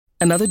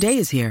Another day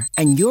is here,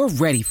 and you're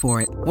ready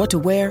for it. What to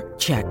wear?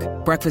 Check.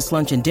 Breakfast,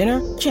 lunch, and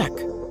dinner? Check.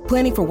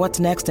 Planning for what's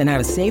next and how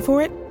to save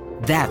for it?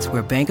 That's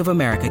where Bank of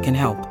America can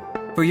help.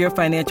 For your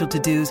financial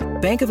to-dos,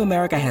 Bank of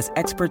America has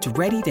experts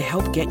ready to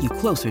help get you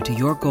closer to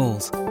your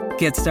goals.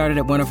 Get started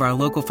at one of our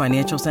local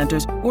financial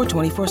centers or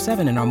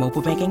 24/7 in our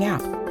mobile banking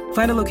app.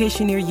 Find a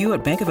location near you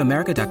at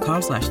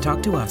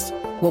bankofamerica.com/talktous.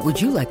 What would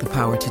you like the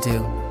power to do?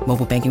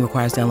 Mobile banking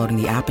requires downloading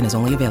the app and is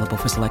only available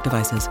for select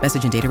devices.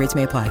 Message and data rates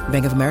may apply.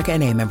 Bank of America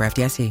N.A., member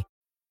FDIC.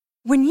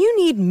 When you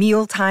need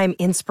mealtime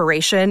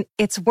inspiration,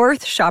 it's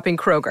worth shopping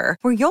Kroger,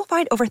 where you'll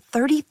find over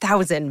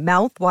 30,000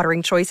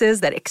 mouth-watering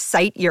choices that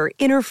excite your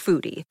inner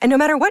foodie. And no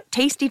matter what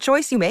tasty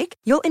choice you make,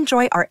 you'll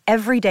enjoy our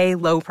everyday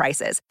low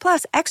prices,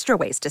 plus extra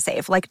ways to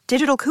save, like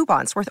digital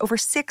coupons worth over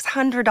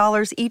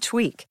 $600 each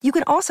week. You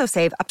can also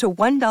save up to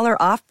 $1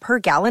 off per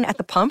gallon at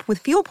the pump with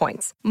fuel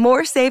points.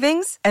 More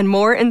savings and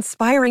more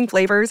inspiring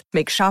flavors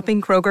make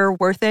shopping Kroger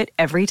worth it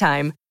every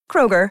time.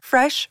 Kroger,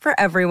 fresh for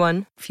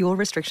everyone. Fuel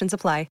restrictions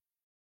apply.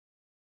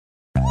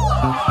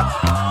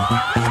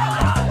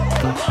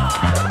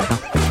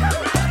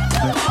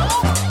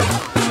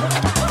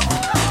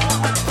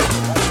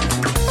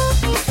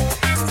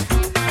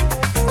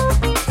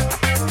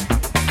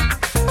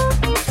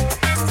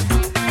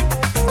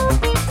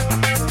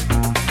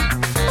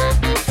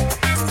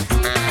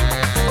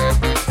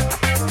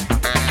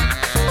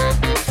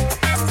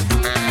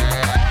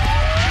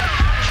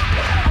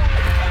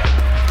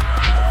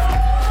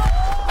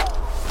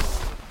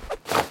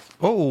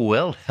 Oh,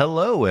 well,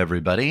 hello,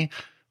 everybody.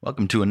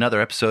 Welcome to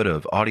another episode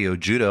of Audio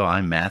Judo.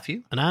 I'm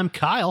Matthew. And I'm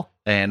Kyle.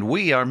 And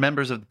we are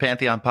members of the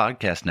Pantheon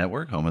Podcast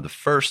Network, home of the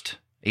first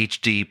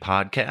HD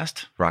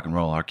podcast, Rock and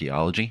Roll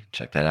Archaeology.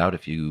 Check that out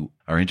if you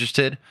are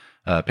interested.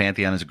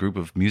 Pantheon is a group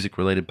of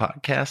music-related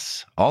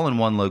podcasts, all in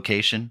one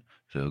location.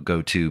 So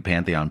go to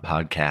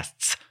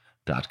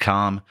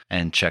pantheonpodcasts.com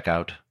and check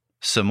out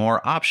some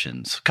more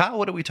options. Kyle,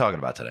 what are we talking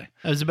about today?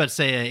 I was about to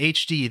say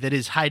HD, that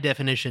is high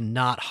definition,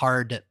 not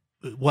hard,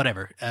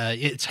 whatever.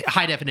 It's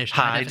high definition.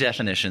 High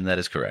definition, that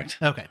is correct.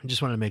 Okay,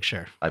 just wanted to make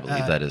sure. I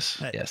believe that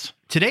is, yes.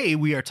 Today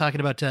we are talking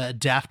about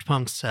Daft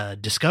Punk's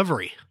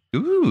Discovery.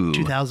 Ooh.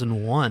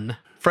 2001.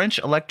 French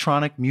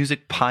electronic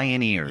music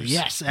pioneers.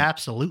 Yes,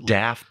 absolutely.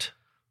 Daft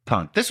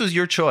Punk. This was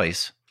your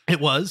choice. It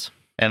was.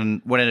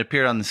 And when it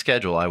appeared on the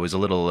schedule, I was a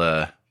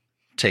little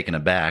taken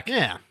aback.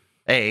 Yeah.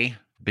 A,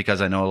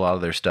 because I know a lot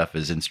of their stuff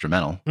is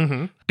instrumental.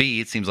 Mm-hmm. B,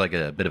 it seems like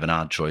a bit of an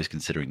odd choice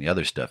considering the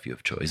other stuff you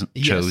have chosen.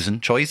 Yes.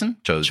 Chosen.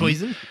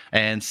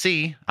 And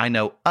C, I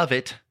know of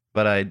it,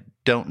 but I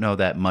don't know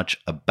that much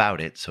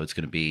about it. So it's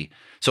going to be,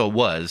 so it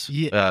was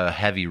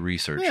heavy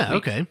research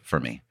week for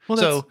me.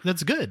 Well,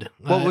 that's good.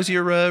 What was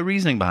your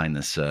reasoning behind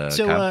this?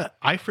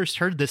 I first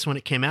heard this when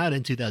it came out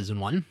in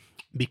 2001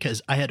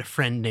 because I had a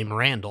friend named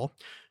Randall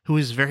who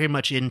was very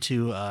much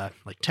into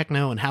like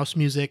techno and house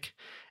music.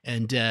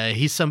 And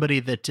he's somebody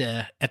that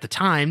at the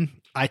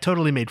time, I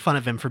totally made fun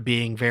of him for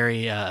being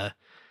very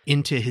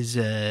into his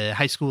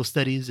high school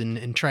studies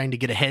and trying to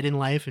get ahead in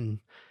life. And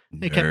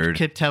they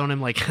kept telling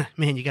him, like,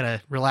 man, you got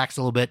to relax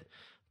a little bit,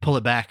 pull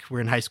it back. We're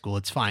in high school.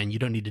 It's fine. You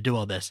don't need to do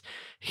all this.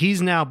 He's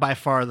now by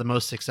far the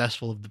most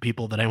successful of the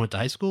people that I went to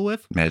high school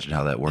with. Imagine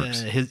how that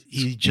works.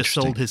 He just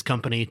sold his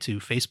company to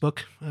Facebook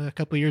a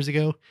couple of years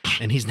ago,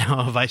 and he's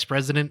now a vice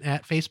president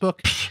at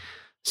Facebook.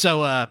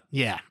 So,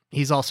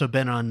 he's also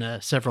been on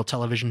several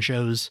television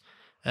shows.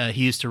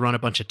 He used to run a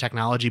bunch of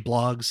technology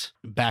blogs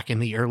back in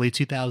the early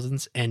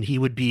 2000s, and he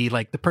would be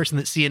like the person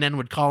that CNN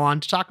would call on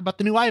to talk about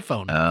the new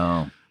iPhone.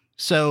 Oh.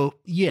 So,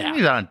 yeah.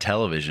 He's on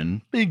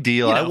television. Big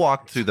deal. I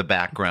walked through the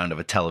background of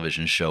a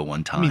television show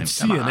one time. I mean,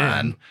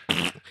 CNN.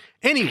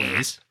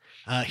 Anyways,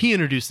 he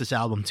introduced this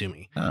album to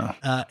me. Oh.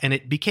 And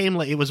it became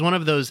like, it was one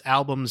of those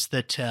albums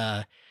that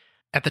at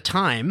the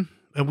time,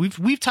 and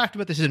we've talked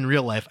about this in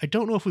real life. I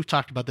don't know if we've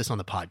talked about this on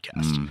the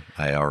podcast.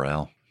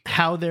 IRL.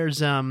 How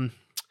there's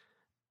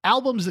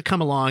albums that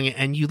come along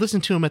and you listen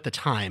to them at the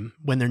time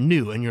when they're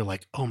new and you're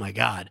like, oh my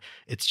God,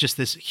 it's just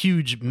this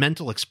huge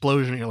mental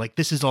explosion. You're like,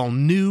 this is all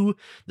new.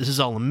 This is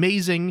all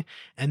amazing.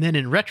 And then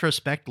in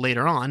retrospect,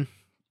 later on,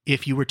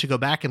 if you were to go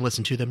back and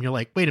listen to them, you're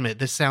like, wait a minute,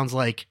 this sounds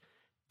like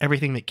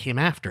everything that came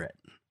after it.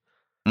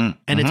 And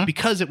it's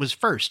because it was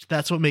first.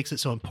 That's what makes it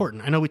so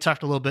important. I know we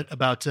talked a little bit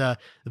about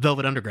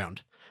Velvet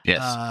Underground.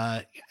 Yes.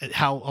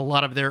 How a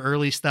lot of their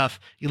early stuff,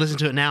 you listen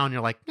to it now and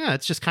you're like, yeah,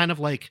 it's just kind of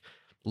like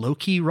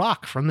low-key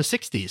rock from the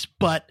 60s.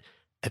 But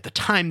at the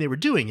time they were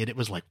doing it, it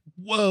was like,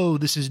 whoa,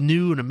 this is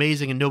new and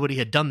amazing, and nobody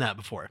had done that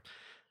before.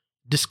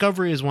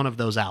 Discovery is one of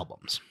those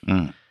albums.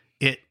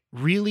 It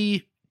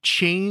really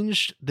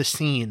changed the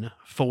scene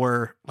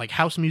for like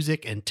house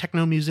music and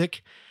techno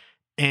music.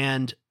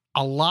 And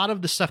a lot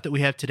of the stuff that we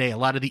have today, a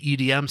lot of the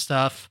EDM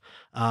stuff,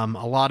 a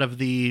lot of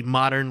the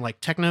modern like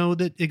techno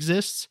that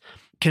exists,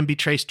 can be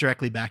traced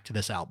directly back to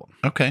this album.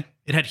 Okay.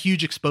 It had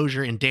huge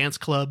exposure in dance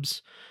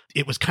clubs.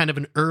 It was kind of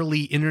an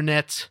early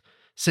internet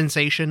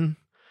sensation.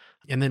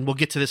 And then we'll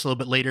get to this a little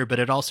bit later, but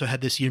it also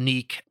had this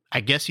unique, I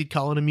guess you'd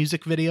call it a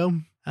music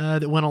video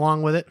that went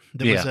along with it.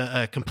 There was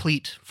a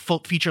complete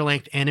full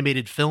feature-length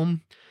animated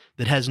film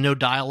that has no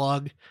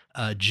dialogue,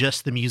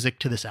 just the music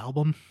to this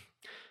album.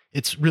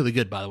 It's really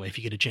good, by the way, if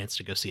you get a chance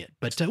to go see it.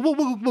 But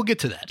we'll get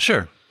to that.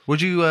 Sure.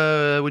 Would you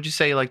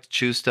say you like to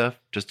choose stuff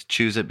just to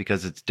choose it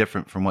because it's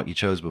different from what you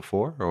chose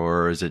before,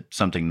 or is it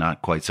something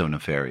not quite so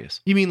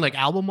nefarious? You mean like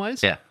album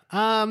wise? Yeah.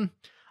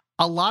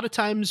 A lot of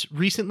times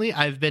recently,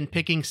 I've been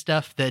picking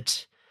stuff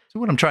that. So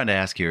what I'm trying to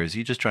ask here is,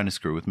 you just trying to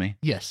screw with me?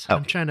 Yes,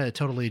 I'm trying to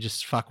totally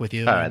just fuck with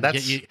you. All right,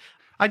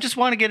 I just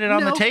want to get it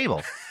on the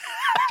table.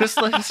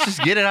 Let's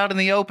just get it out in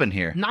the open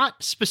here.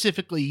 Not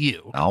specifically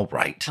you. All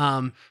right.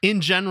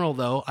 In general,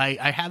 though,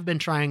 I have been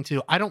trying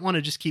to. I don't want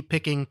to just keep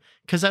picking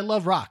because I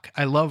love rock.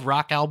 I love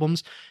rock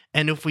albums,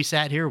 and if we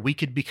sat here, we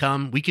could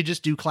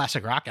just do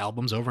classic rock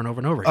albums over and over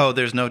and over. Oh,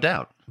 there's no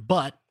doubt.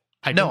 But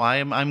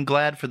I'm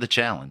glad for the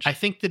challenge. I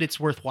think that it's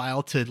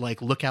worthwhile to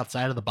like look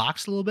outside of the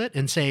box a little bit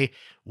and say,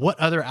 what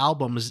other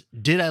albums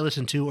did I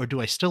listen to, or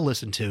do I still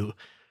listen to,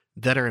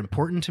 that are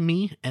important to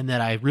me and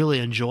that I really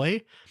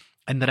enjoy,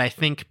 and that I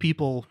think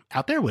people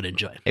out there would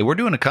enjoy. Hey, we're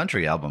doing a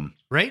country album.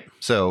 Right?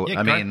 So,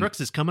 yeah, Garth Brooks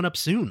is coming up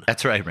soon.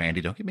 That's right,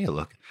 Randy. Don't give me a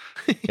look.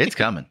 It's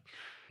coming.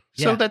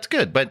 So that's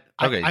good. But,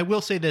 okay. I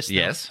will say this, though,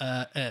 yes.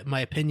 My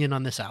opinion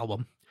on this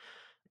album.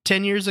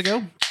 10 years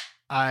ago,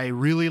 I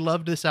really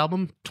loved this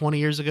album. 20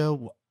 years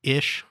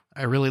ago-ish,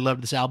 I really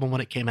loved this album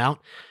when it came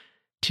out.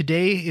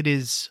 Today, it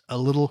is a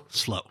little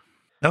slow.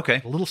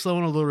 Okay. A little slow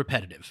and a little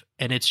repetitive.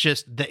 And it's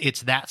just,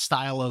 it's that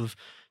style of,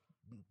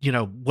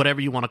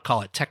 whatever you want to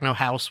call it, techno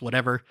house,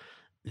 whatever,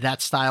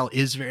 that style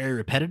is very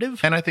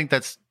repetitive. And I think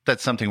that's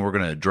something we're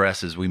going to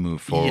address as we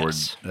move forward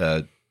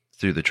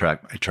through the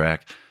track by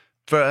track.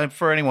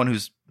 For anyone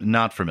who's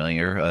not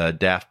familiar,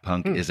 Daft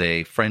Punk is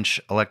a French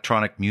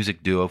electronic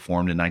music duo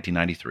formed in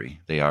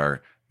 1993. They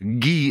are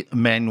Guy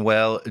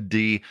Manuel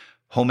de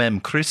Homem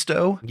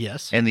Christo,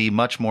 yes, and the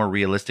much more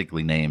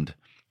realistically named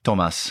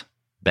Thomas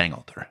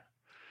Bangalter.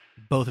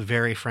 Both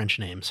very French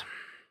names.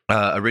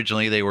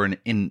 Originally, they were an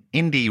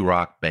indie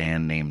rock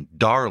band named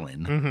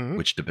Darlin',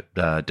 which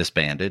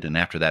disbanded. And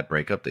after that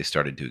breakup, they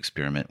started to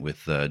experiment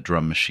with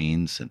drum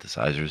machines,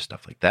 synthesizers,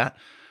 stuff like that.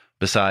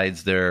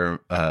 Besides their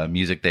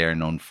music, they are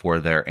known for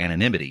their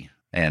anonymity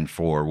and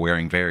for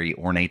wearing very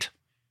ornate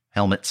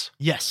helmets.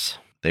 Yes.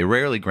 They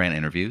rarely grant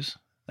interviews,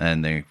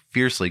 and they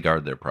fiercely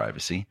guard their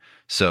privacy.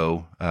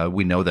 So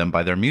we know them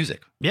by their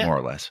music, more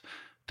or less.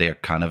 They are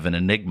kind of an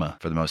enigma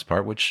for the most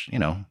part, which,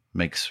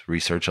 makes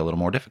research a little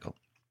more difficult.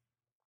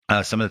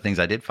 Some of the things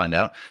I did find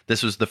out,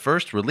 this was the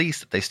first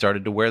release that they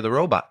started to wear the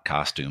robot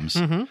costumes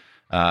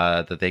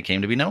that they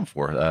came to be known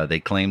for.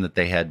 They claimed that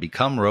they had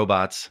become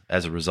robots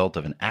as a result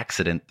of an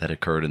accident that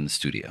occurred in the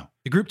studio.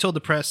 The group told the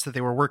press that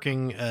they were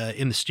working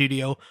in the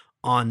studio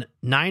on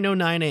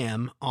 9:09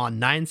 a.m. on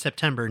 9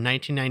 September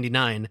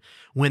 1999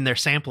 when their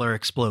sampler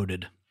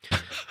exploded.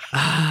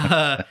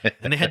 And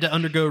they had to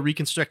undergo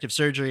reconstructive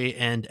surgery,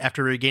 and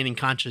after regaining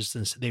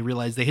consciousness, they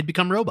realized they had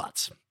become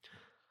robots.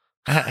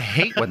 I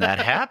hate when that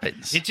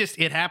happens.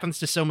 It happens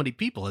to so many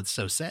people. It's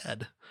so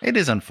sad. It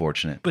is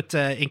unfortunate. But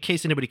in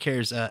case anybody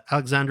cares,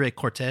 Alexandre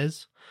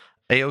Cortez.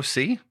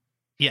 AOC?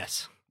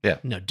 Yes. Yeah.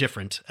 No,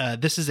 different.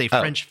 This is a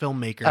French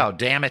filmmaker. Oh,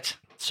 damn it.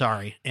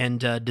 Sorry. And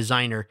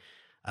designer.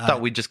 I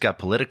thought we just got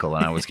political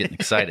and I was getting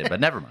excited, but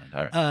never mind.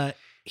 All right.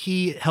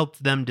 He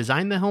helped them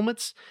design the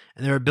helmets,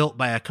 and they were built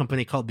by a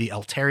company called the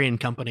Altarian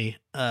Company,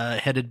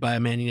 headed by a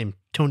man named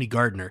Tony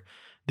Gardner.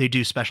 They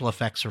do special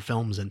effects for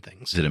films and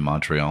things. Is it in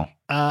Montreal?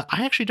 I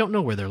actually don't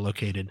know where they're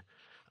located.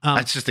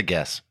 That's just a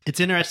guess. It's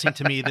interesting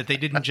to me that they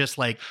didn't just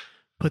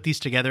put these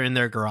together in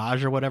their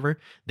garage or whatever.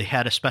 They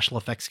had a special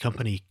effects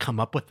company come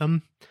up with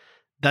them.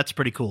 That's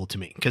pretty cool to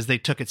me because they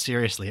took it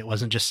seriously. It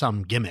wasn't just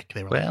some gimmick.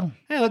 They were like,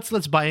 "Hey,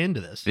 let's buy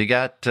into this." If you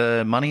got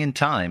money and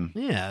time,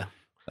 yeah,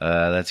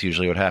 that's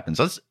usually what happens.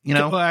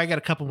 Well, I got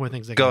a couple more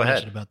things I can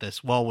mention about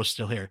this while we're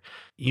still here.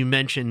 You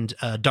mentioned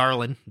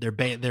Darlin',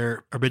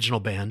 their original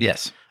band.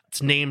 Yes.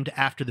 It's named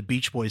after the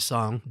Beach Boys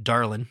song,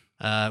 Darlin',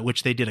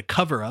 which they did a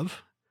cover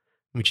of,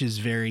 which is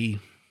very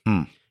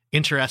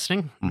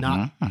interesting.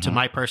 Not to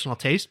my personal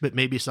taste, but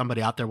maybe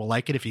somebody out there will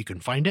like it if you can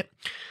find it.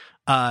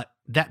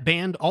 That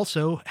band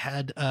also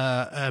had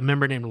a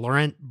member named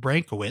Laurent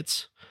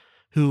Brankowitz,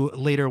 who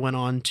later went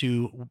on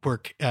to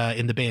work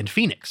in the band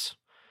Phoenix,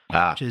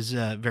 which is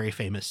very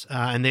famous.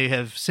 And they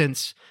have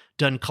since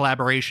done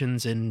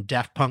collaborations, and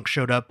Daft Punk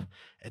showed up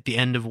at the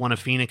end of one of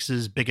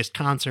Phoenix's biggest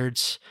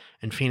concerts,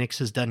 and Phoenix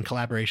has done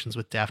collaborations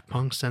with Daft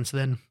Punk since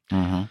then.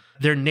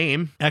 Their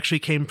name actually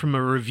came from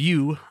a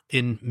review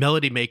in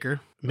Melody Maker,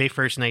 May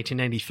 1st,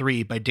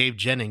 1993, by Dave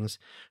Jennings,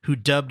 who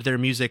dubbed their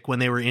music when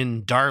they were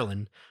in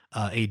Darlin',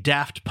 a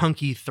daft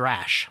punky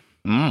thrash.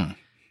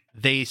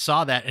 They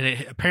saw that, and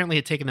it apparently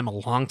had taken them a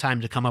long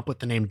time to come up with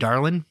the name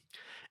Darlin'.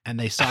 And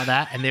they saw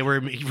that, and they were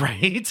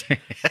right.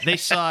 They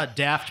saw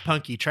Daft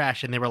Punky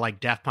Trash, and they were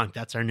like, "Daft Punk,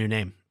 that's our new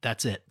name.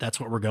 That's it.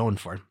 That's what we're going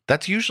for."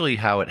 That's usually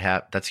how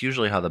That's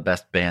usually how the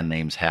best band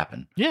names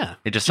happen. Yeah,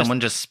 someone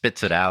just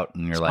spits it out,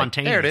 and you're like,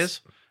 "There it is."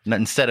 And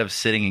instead of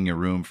sitting in your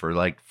room for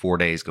like 4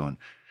 days, going,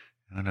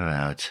 "What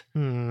about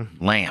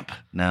Lamp?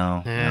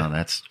 No,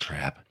 that's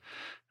crap."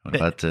 What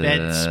about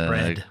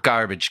bedspread?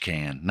 Garbage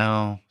can?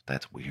 No,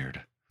 that's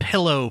weird.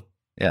 Pillow.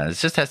 Yeah, it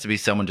just has to be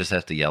someone just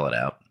has to yell it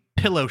out.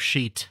 Pillow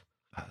sheet.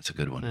 Oh, that's a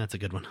good one. That's a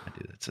good one.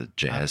 It's a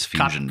jazz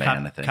fusion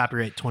band, I think.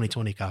 Copyright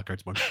 2020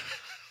 Cockroach one.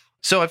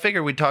 So I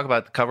figured we'd talk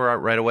about the cover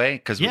art right away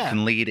because we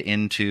can lead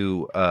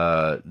into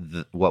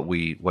what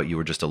you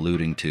were just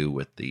alluding to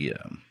with the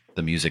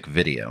music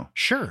video.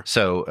 Sure.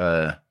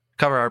 So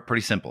cover art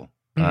pretty simple.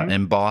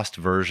 Embossed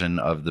version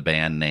of the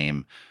band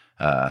name.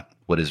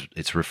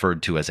 It's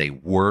referred to as a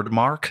word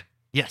mark.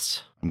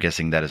 Yes. I'm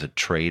guessing that is a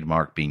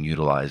trademark being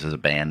utilized as a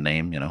band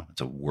name.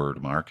 It's a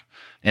word mark.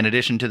 In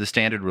addition to the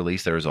standard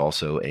release, there is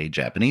also a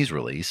Japanese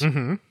release.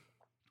 The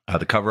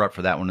cover art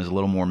for that one is a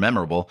little more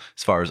memorable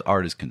as far as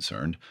art is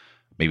concerned.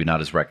 Maybe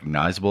not as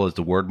recognizable as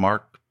the word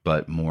mark,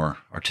 but more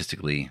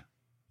artistically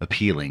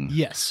appealing.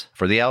 Yes.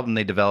 For the album,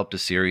 they developed a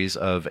series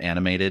of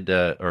animated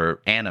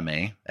or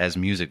anime as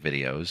music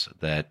videos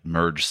that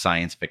merged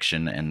science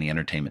fiction and the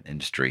entertainment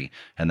industry,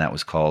 and that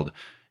was called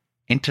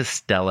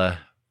Interstellar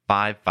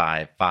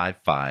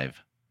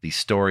 5555, the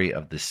story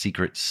of the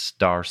secret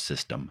star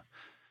system,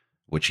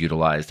 which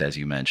utilized, as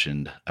you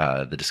mentioned,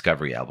 the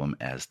Discovery album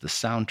as the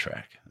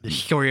soundtrack. The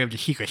story of the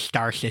secret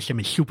star system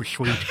is super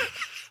sweet.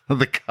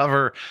 The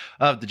cover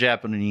of the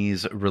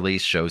Japanese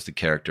release shows the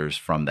characters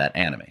from that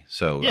anime.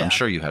 So I'm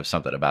sure you have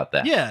something about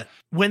that. Yeah.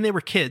 When they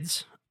were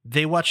kids,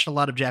 they watched a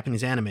lot of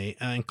Japanese anime,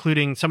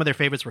 including some of their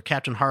favorites were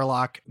Captain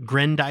Harlock,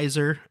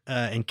 Grendizer,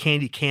 and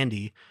Candy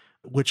Candy,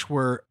 which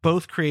were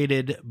both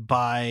created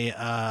by...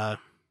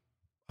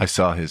 I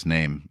saw his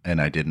name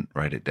and I didn't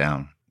write it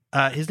down.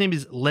 His name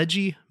is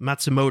Leiji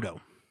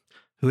Matsumoto,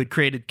 who had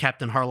created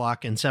Captain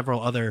Harlock and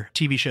several other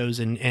TV shows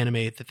and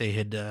anime that they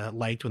had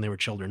liked when they were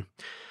children.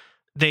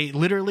 They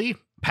literally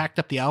packed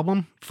up the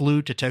album,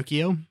 flew to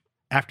Tokyo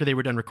after they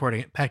were done recording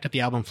it, packed up the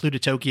album, flew to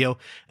Tokyo,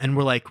 and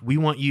were like, we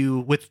want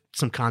you, with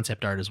some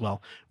concept art as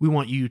well, we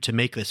want you to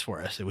make this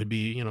for us. It would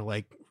be,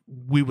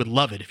 we would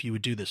love it if you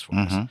would do this for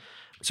us.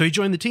 So he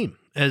joined the team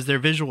as their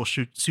visual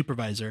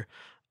supervisor.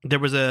 There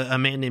was a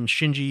man named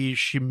Shinji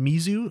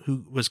Shimizu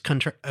who was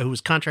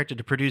contracted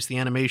to produce the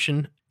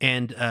animation,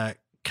 and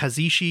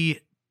Kazushi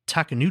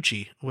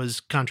Takanuchi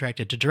was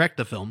contracted to direct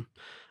the film.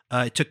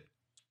 It took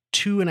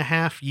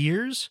 2.5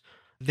 years.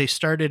 They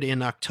started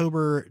in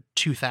October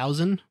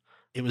 2000.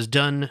 It was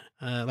done,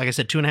 like I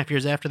said, 2.5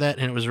 years after that,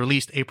 and it was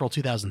released April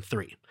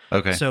 2003.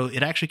 Okay. So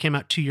it actually came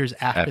out 2 years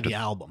after the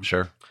album.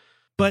 Sure.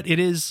 But it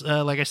is,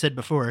 like I said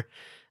before,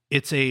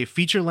 it's a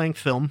feature-length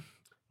film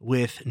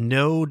with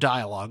no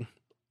dialogue,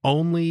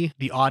 only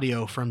the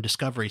audio from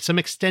Discovery. Some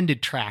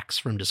extended tracks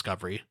from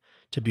Discovery,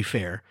 to be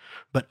fair,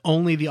 but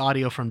only the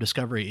audio from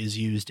Discovery is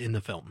used in the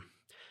film.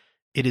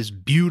 It is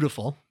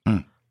beautiful.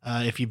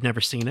 If you've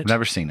never seen it.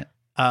 Never seen it.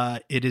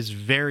 It is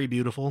very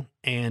beautiful,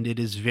 and it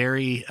is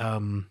very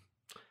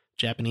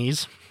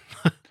Japanese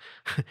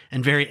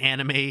and very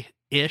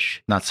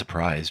anime-ish. Not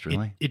surprised,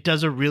 really. It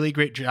does a really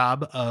great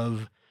job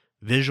of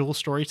visual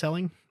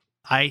storytelling.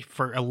 I,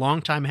 for a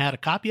long time, had a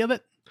copy of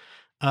it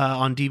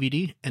on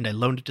DVD, and I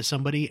loaned it to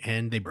somebody,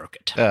 and they broke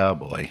it. Oh,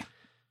 boy.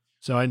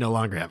 So I no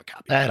longer have a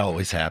copy. That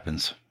always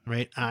happens.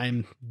 Right?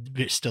 I'm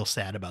still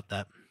sad about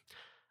that.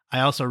 I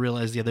also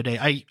realized the other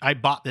day, I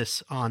bought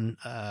this on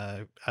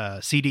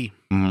CD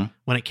when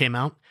it came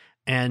out.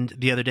 And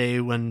the other day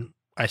when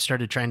I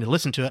started trying to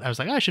listen to it, I was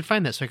like, I should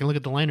find that so I can look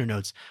at the liner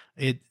notes.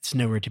 It's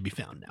nowhere to be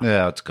found now.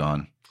 Yeah, it's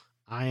gone.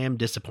 I am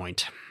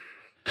disappointed.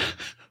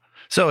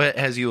 So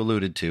as you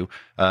alluded to,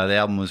 the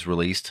album was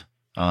released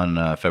on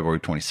February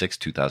 26,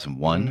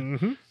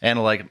 2001.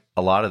 And like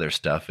a lot of their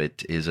stuff,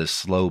 it is a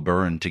slow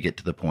burn to get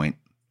to the point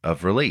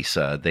of release.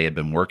 They had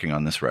been working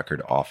on this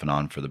record off and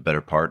on for the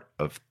better part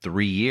of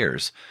 3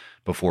 years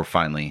before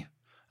finally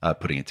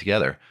putting it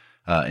together.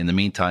 In the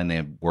meantime, they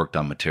had worked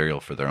on material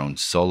for their own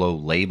solo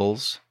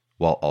labels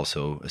while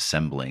also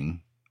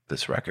assembling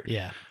this record.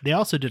 Yeah. They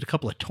also did a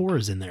couple of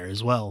tours in there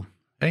as well.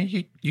 And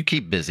you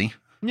keep busy.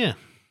 Yeah.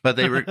 But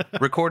they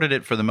recorded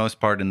it for the most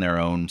part in their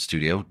own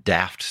studio,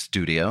 Daft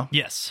Studio.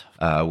 Yes.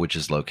 Which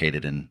is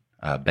located in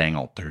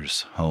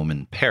Bangalter's home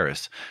in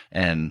Paris.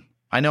 And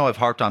I know I've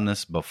harped on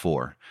this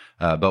before,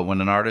 but when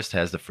an artist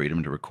has the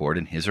freedom to record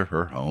in his or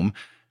her home,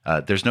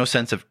 there's no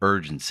sense of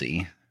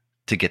urgency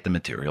to get the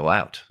material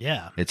out.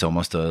 Yeah. It's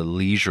almost a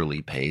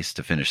leisurely pace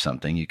to finish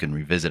something. You can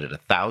revisit it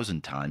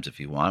 1,000 times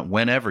if you want,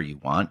 whenever you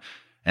want.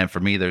 And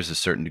for me, there's a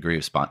certain degree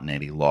of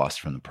spontaneity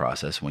lost from the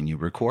process when you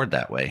record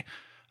that way.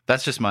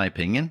 That's just my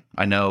opinion.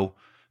 I know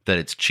that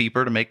it's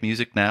cheaper to make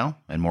music now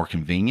and more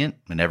convenient,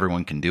 and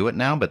everyone can do it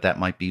now, but that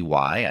might be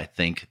why I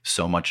think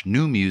so much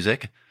new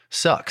music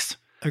sucks.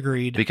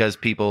 Agreed. Because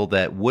people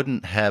that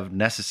wouldn't have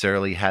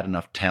necessarily had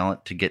enough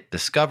talent to get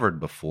discovered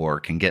before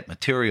can get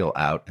material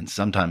out, and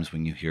sometimes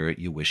when you hear it,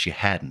 you wish you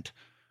hadn't.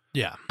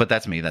 Yeah. But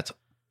that's me.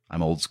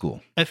 I'm old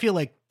school. I feel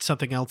like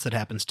something else that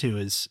happens too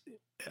is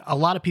a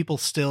lot of people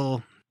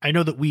still, I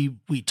know that we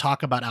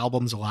talk about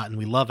albums a lot and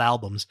we love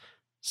albums.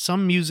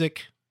 Some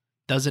music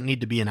doesn't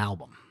need to be an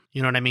album.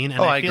 You know what I mean?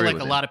 And I feel like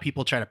a lot of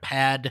people try to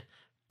pad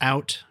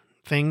out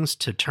things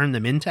to turn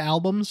them into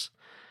albums.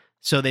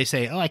 So they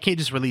say, oh, I can't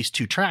just release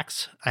 2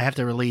 tracks. I have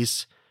to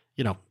release,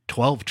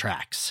 12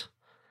 tracks.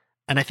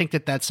 And I think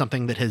that that's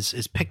something that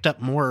is picked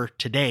up more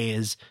today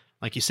is,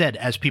 like you said,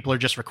 as people are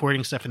just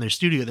recording stuff in their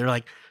studio, they're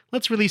like,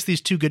 let's release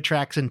these 2 good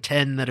tracks and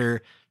 10 that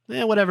are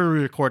whatever we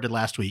recorded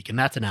last week. And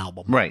that's an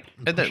album. Right.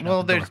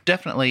 There's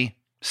definitely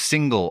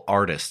single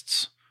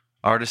artists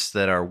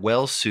that are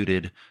well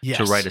suited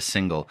to write a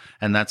single.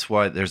 And that's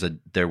why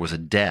there was a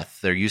death.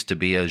 There used to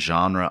be a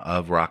genre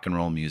of rock and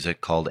roll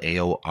music called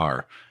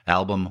AOR,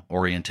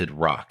 album-oriented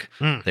rock.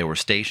 There were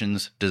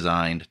stations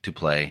designed to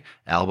play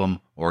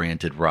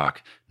album-oriented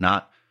rock,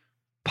 not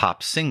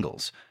pop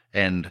singles.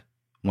 And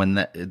when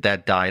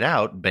that died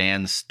out,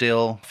 bands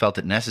still felt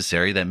it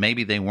necessary that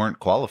maybe they weren't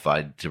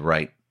qualified to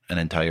write an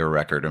entire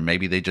record, or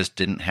maybe they just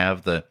didn't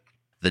have the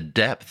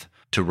depth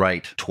to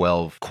write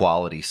 12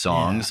 quality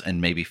songs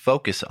and maybe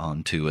focus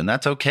on 2. And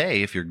that's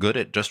okay. If you're good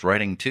at just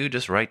writing 2,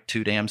 just write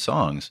 2 damn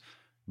songs.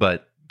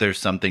 But there's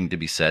something to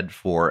be said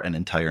for an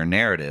entire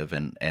narrative.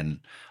 And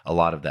a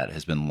lot of that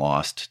has been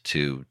lost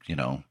to,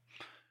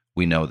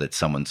 we know that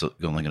someone's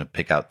only going to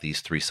pick out these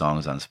 3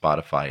 songs on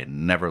Spotify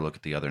and never look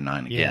at the other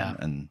 9 again. Yeah.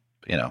 And,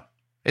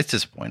 it's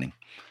disappointing.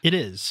 It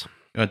is.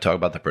 You want to talk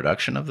about the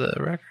production of the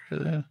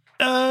record?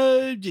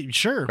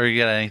 Sure. Or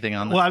you got anything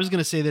on that? Well, I was going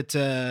to say that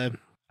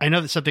I know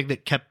that something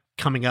that kept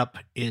coming up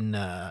in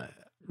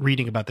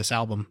reading about this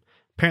album,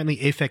 apparently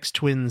Aphex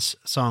Twin's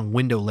song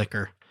Window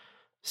Licker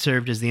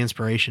served as the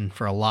inspiration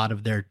for a lot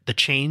of the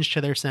change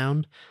to their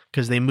sound,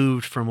 because they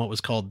moved from what was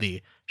called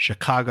the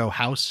Chicago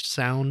house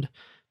sound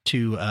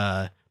to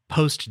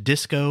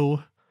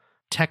post-disco,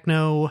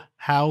 techno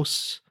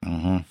house,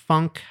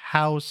 funk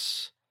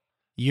house,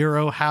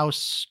 Euro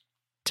house,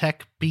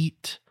 tech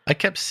beat. I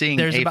kept seeing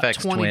There's Aphex about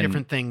 20 Twin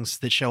different things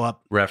that show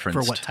up referenced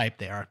for what type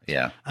they are.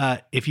 Yeah.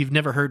 If you've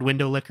never heard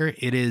Window Licker,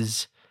 it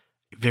is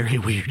a very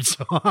weird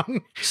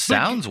song.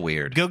 Sounds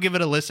weird. Go give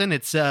it a listen.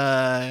 It's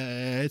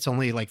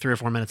only like 3 or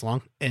 4 minutes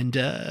long, and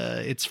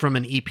it's from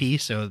an EP,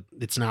 so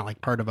it's not like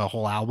part of a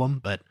whole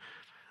album, but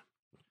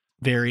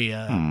very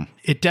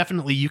it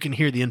definitely, you can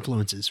hear the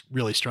influences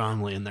really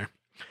strongly in there.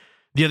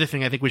 The other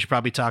thing I think we should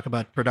probably talk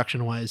about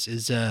production wise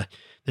is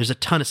there's a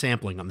ton of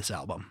sampling on this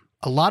album.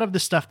 A lot of the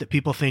stuff that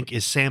people think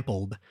is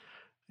sampled,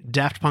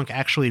 Daft Punk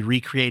actually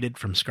recreated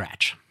from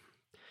scratch.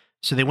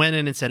 So they went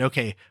in and said,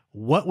 okay,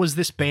 what was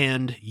this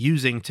band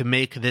using to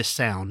make this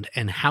sound,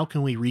 and how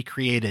can we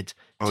recreate it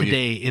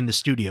today in the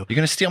studio? You're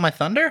going to steal my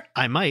thunder?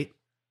 I might.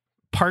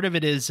 Part of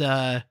it is, You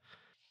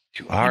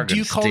are going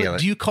to steal it.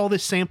 do you call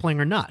this sampling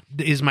or not,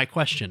 is my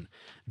question.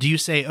 Do you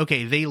say,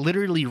 okay, they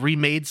literally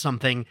remade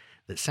something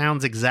that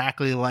sounds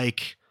exactly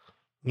like,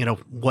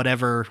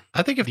 whatever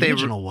I think if the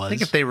original was? I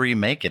think if they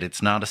remake it,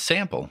 it's not a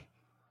sample.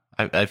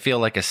 I feel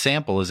like a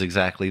sample is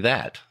exactly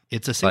that.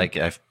 It's a sample. Like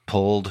I've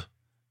pulled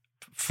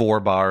 4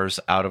 bars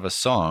out of a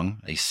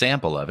song, a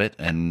sample of it,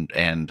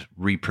 and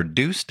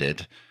reproduced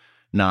it,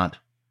 not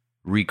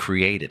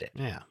recreated it.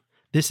 Yeah.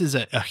 This is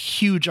a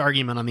huge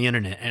argument on the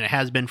internet, and it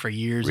has been for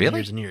years and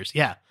years and years.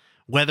 Yeah.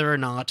 Whether or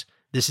not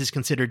this is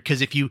considered,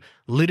 because if you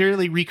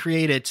literally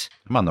recreate it,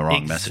 I'm on the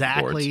wrong message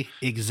boards.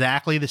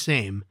 Exactly the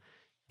same,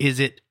 is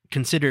it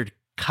considered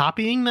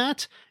copying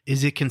that?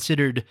 Is it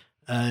considered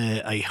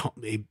a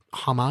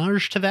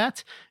homage to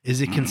that?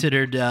 Is it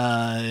considered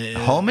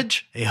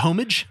homage? A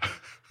homage?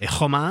 A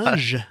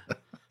homage?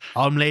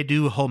 Omelette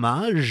du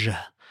homage?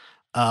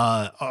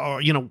 Or,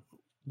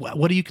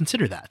 what do you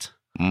consider that?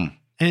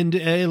 And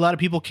a lot of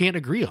people can't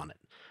agree on it.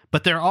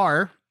 But there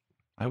are...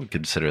 I would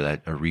consider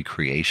that a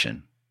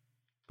recreation.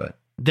 But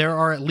there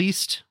are at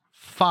least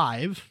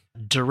 5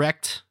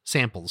 direct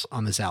samples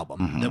on this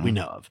album that we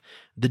know of.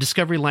 The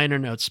Discovery liner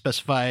notes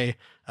specify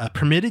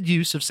permitted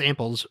use of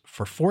samples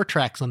for 4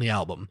 tracks on the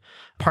album.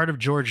 Part of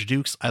George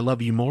Duke's I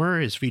Love You More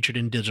is featured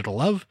in Digital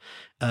Love.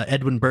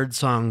 Edwin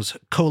Birdsong's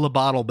Cola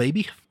Bottle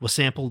Baby was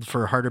sampled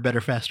for Harder,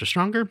 Better, Faster,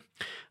 Stronger.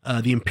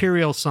 The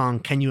Imperial song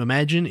Can You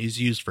Imagine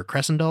is used for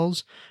Crescent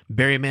Dolls.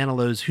 Barry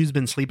Manilow's Who's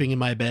Been Sleeping in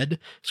My Bed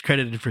is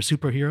credited for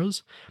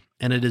Superheroes.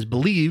 And it is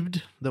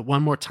believed that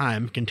One More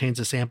Time contains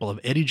a sample of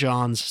Eddie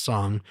John's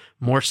song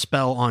More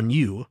Spell on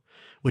You,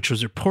 which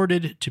was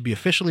reported to be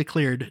officially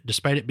cleared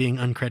despite it being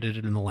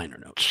uncredited in the liner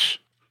notes.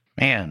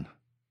 Man,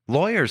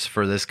 lawyers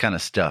for this kind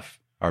of stuff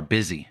are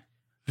busy.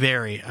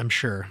 Very, I'm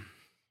sure.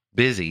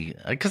 Busy,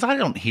 because I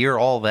don't hear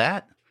all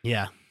that.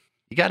 Yeah.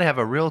 You got to have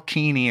a real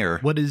keen ear.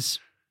 What is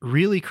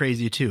really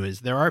crazy, too,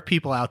 is there are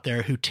people out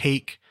there who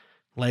take,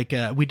 like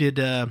we did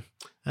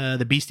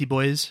the Beastie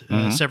Boys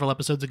several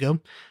episodes ago,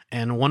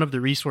 and one of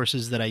the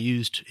resources that I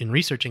used in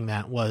researching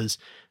that was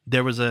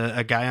there was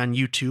a guy on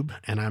YouTube,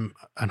 and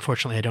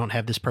unfortunately I don't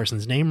have this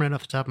person's name right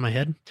off the top of my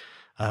head,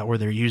 or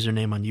their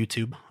username on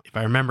YouTube. If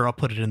I remember, I'll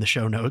put it in the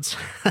show notes.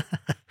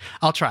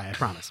 I'll try, I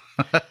promise.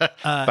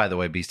 By the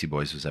way, Beastie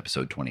Boys was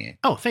episode 28.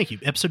 Oh, thank you.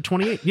 Episode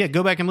 28. Yeah,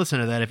 go back and listen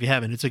to that if you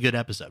haven't. It's a good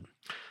episode.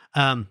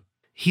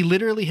 He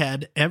literally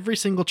had every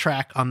single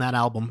track on that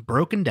album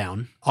broken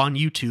down on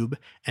YouTube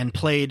and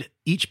played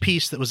each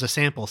piece that was a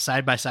sample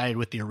side by side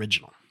with the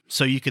original.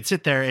 So you could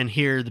sit there and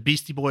hear the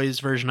Beastie Boys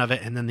version of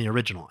it and then the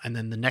original. And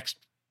then the next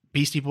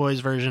Beastie Boys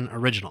version,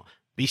 original.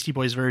 Beastie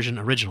Boys version,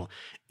 original.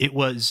 It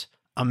was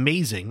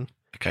amazing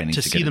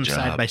to see them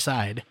side by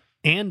side.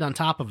 And on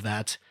top of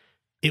that,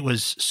 it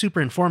was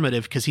super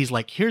informative because he's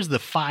like, here's the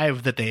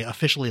 5 that they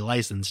officially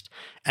licensed,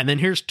 and then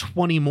here's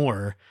 20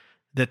 more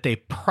that they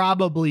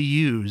probably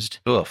used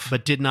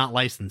but did not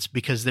license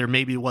because there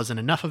maybe wasn't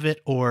enough of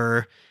it,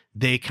 or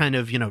they kind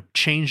of,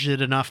 changed it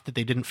enough that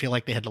they didn't feel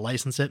like they had to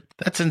license it.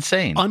 That's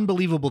insane.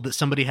 Unbelievable that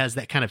somebody has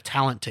that kind of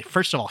talent to,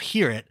 first of all,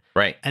 hear it,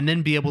 right, and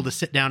then be able to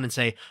sit down and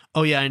say,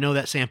 oh yeah, I know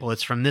that sample.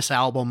 It's from this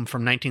album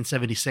from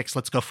 1976.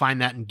 Let's go find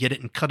that and get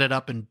it and cut it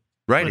up and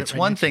right. It's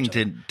one thing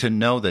to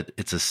know that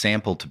it's a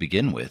sample to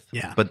begin with,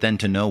 but then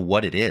to know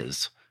what it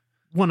is.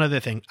 One other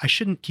thing, I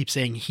shouldn't keep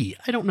saying he.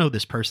 I don't know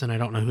this person. I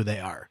don't know who they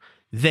are.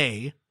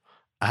 They,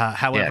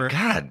 however,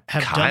 have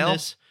Kyle? done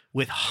this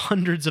with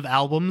hundreds of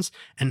albums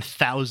and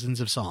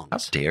thousands of songs. How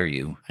dare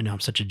you? I know, I'm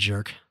such a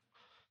jerk.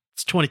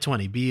 It's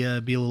 2020. Be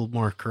a little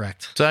more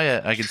correct. So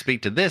I can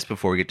speak to this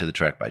before we get to the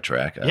track by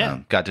track.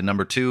 Got to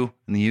number 2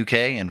 in the UK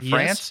and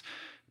France.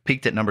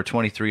 Peaked at number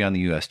 23 on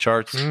the US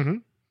charts. Mm-hmm.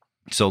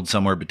 Sold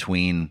somewhere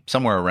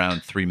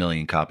around 3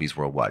 million copies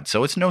worldwide.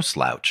 So it's no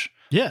slouch.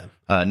 Yeah.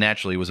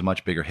 Naturally, it was a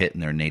much bigger hit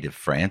in their native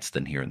France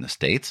than here in the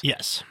States.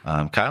 Yes.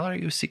 Kyle, are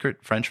you a secret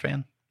French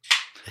fan?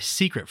 A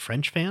secret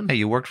French fan? Hey,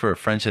 you worked for a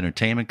French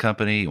entertainment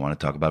company. You want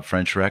to talk about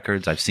French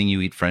records? I've seen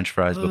you eat French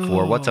fries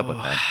before. What's up with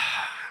that?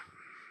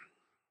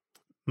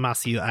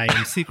 Matthew, I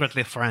am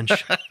secretly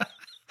French.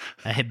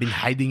 I have been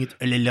hiding it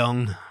all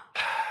along.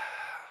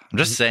 I'm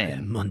just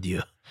saying. Mon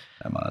Dieu.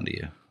 I'm on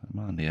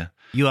to you.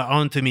 You are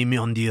on to me,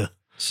 mon Dieu.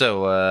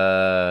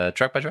 So,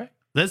 track by track?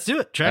 Let's do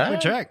it. Track by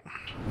track.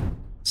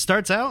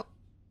 Starts out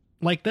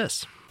like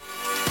this.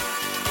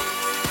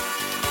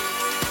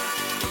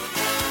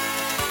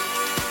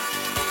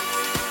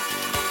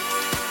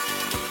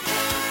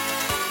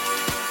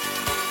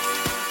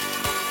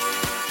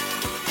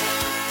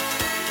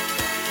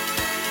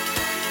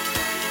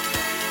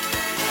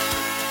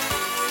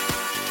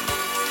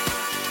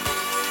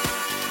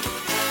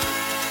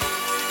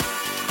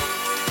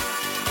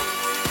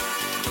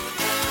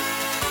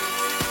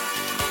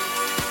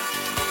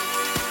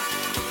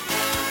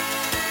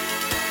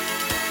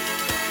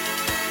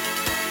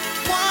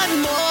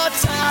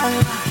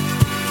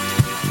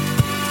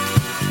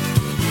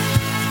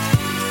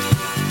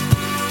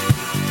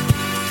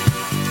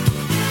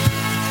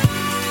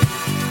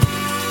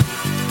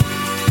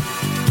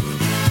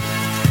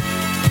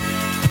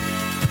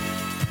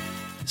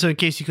 So in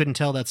case you couldn't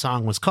tell, that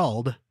song was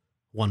called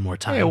One More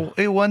Time.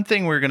 Hey, one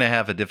thing we're going to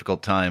have a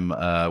difficult time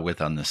with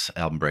on this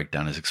album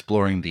breakdown is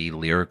exploring the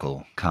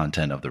lyrical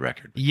content of the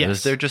record. Yes.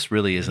 Because there just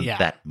really isn't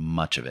that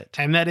much of it.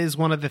 And that is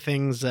one of the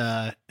things,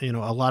 a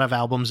lot of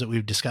albums that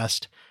we've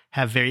discussed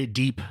have very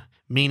deep,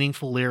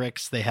 meaningful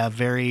lyrics. They have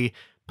very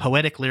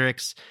poetic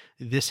lyrics.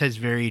 This has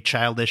very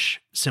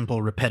childish,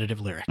 simple,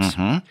 repetitive lyrics.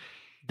 Mm-hmm.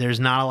 There's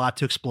not a lot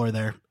to explore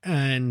there.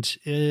 And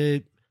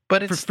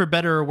but it's, for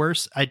better or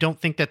worse, I don't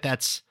think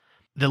that's...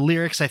 The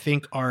lyrics, I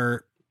think,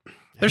 are...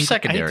 They're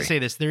secondary. I hate to say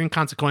this. They're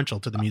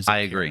inconsequential to the music. I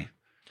agree.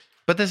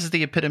 But this is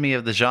the epitome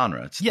of the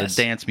genre. It's the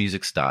dance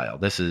music style.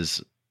 This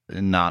is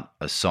not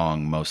a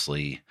song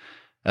mostly...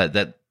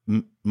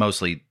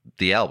 mostly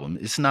the album.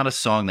 It's not a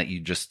song that you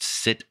just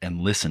sit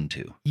and listen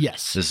to.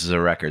 Yes. This is a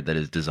record that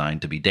is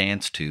designed to be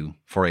danced to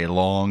for a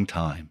long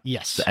time.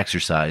 Yes. The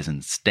exercise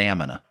and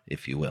stamina,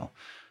 if you will.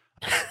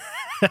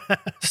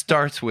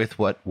 Starts with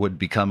what would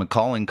become a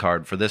calling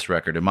card for this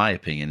record, in my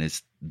opinion,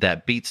 is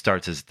that beat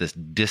starts as this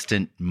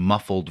distant,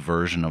 muffled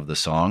version of the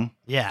song.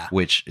 Yeah.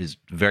 Which is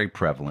very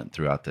prevalent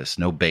throughout this.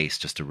 No bass,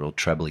 just a real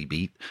trebly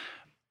beat.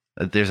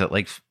 There's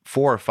like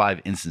 4 or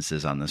 5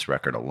 instances on this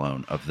record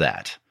alone of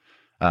that.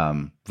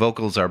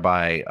 Vocals are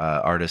by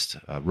artist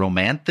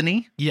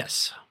Romanthony.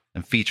 Yes.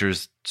 And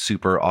features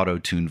super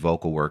auto-tuned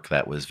vocal work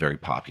that was very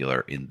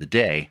popular in the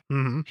day.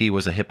 Mm-hmm. He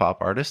was a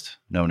hip-hop artist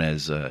known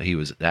as,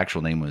 the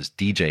actual name was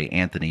DJ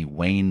Anthony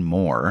Wayne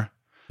Moore.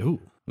 Ooh.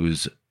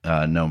 Who's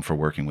known for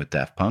working with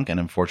Daft Punk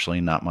and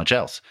unfortunately not much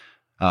else.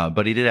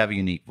 But he did have a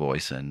unique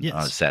voice, and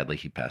sadly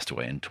he passed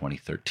away in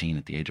 2013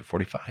 at the age of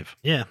 45.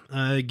 Yeah.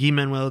 Guy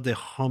Manuel de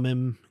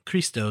Homem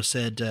Cristo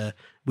said,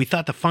 we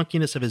thought the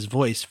funkiness of his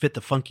voice fit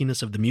the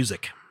funkiness of the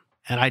music.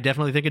 And I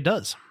definitely think it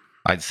does.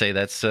 I'd say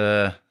that's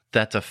a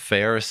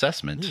fair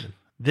assessment.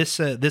 This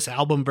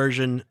album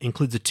version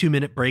includes a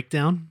 2-minute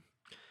breakdown.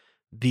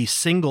 The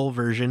single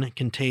version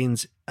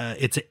contains,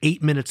 it's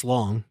 8 minutes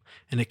long,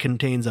 and it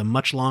contains a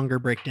much longer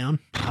breakdown,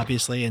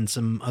 obviously, and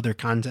some other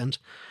content.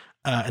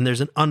 And there's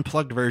an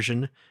unplugged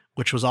version,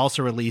 which was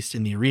also released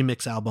in the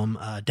remix album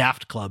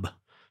Daft Club,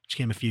 which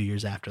came a few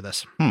years after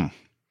this.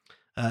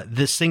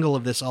 This single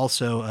of this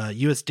also,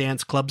 U.S.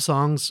 Dance Club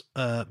Songs,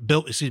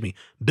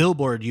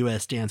 Billboard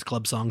U.S. Dance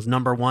Club Songs,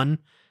 #1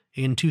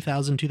 in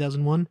 2000,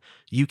 2001,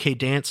 UK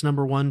Dance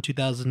 #1,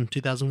 2000,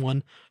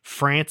 2001,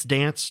 France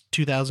Dance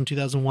 2000,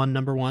 2001,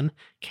 #1,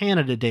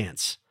 Canada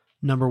Dance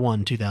Number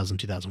 1, 2000,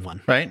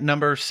 2001. Right?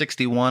 Number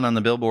 61 on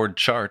the Billboard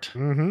chart.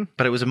 Mm-hmm.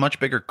 But it was a much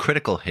bigger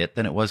critical hit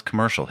than it was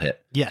commercial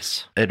hit.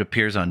 Yes. It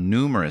appears on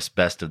numerous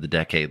best of the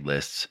decade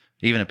lists,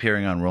 even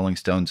appearing on Rolling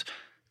Stone's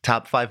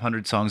top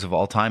 500 songs of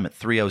all time at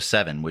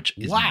 307, which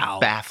is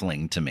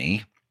baffling to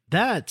me.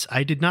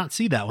 I did not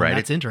see that one. Right?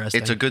 That's interesting.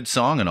 It's a good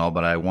song and all,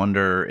 but I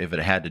wonder if it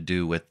had to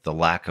do with the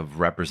lack of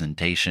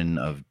representation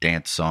of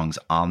dance songs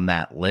on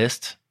that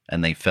list,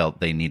 and they felt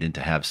they needed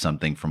to have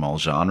something from all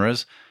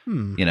genres.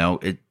 You know,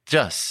 it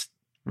just,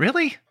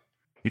 really?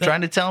 You're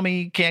trying to tell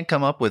me you can't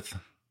come up with,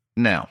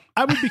 no.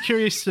 I would be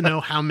curious to know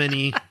how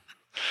many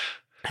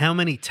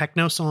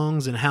techno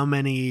songs and how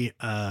many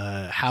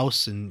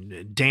house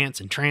and dance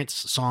and trance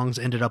songs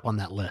ended up on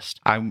that list.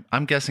 I'm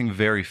guessing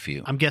very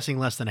few. I'm guessing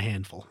less than a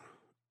handful.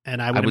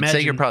 And I would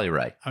say you're probably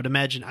right. I would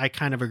imagine I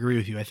kind of agree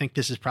with you. I think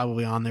this is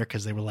probably on there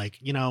because they were like,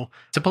 you know.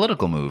 It's a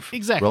political move.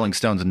 Exactly. Rolling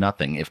Stone's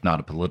nothing if not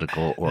a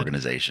political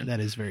organization.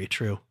 That is very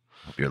true.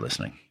 Hope you're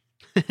listening.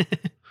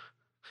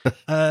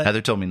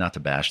 Heather told me not to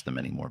bash them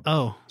anymore.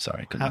 Oh.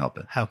 Sorry, couldn't help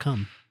it. How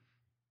come?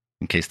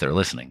 In case they're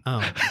listening.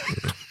 Oh.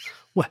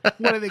 What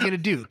are they going to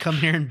do? Come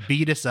here and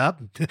beat us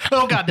up?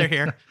 Oh, God, they're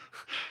here.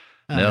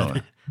 No.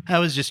 That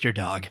was just your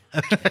dog.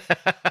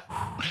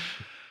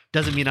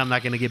 Doesn't mean I'm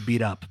not going to get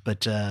beat up,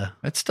 but...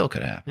 it still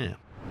could happen. Yeah.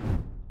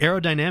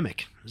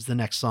 Aerodynamic is the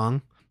next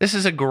song. This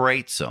is a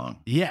great song.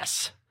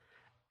 Yes.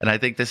 And I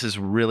think this is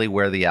really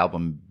where the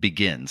album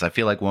begins. I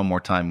feel like One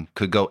More Time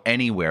could go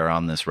anywhere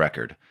on this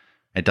record.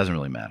 It doesn't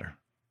really matter.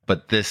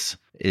 But this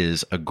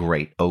is a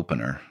great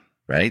opener,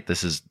 right?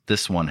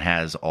 This one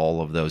has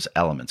all of those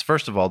elements.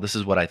 First of all, this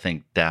is what I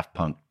think Daft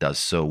Punk does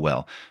so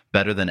well,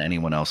 better than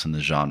anyone else in the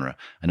genre.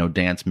 I know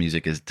dance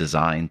music is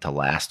designed to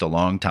last a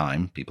long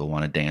time. People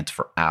want to dance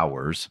for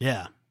hours.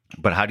 Yeah.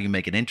 But how do you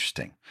make it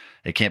interesting?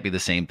 It can't be the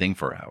same thing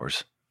for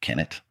hours, can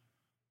it?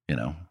 You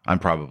know, I'm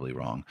probably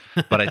wrong,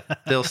 but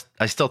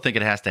I still think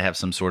it has to have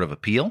some sort of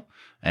appeal.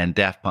 And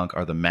Daft Punk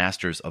are the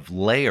masters of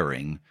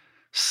layering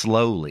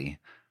slowly,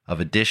 of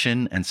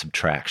addition and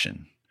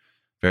subtraction.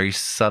 Very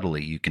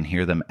subtly, you can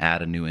hear them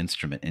add a new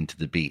instrument into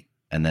the beat,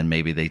 and then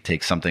maybe they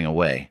take something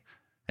away.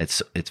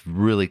 It's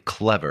really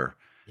clever.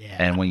 Yeah.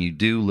 And when you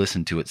do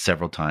listen to it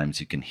several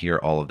times, you can hear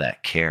all of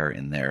that care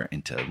in there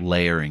into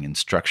layering and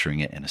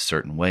structuring it in a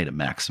certain way to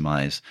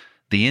maximize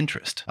the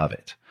interest of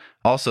it.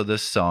 Also,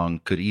 this song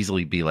could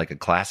easily be like a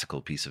classical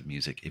piece of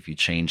music if you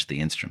change the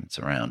instruments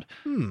around.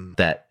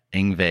 That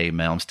Yngwie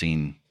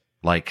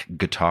Malmsteen-like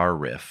guitar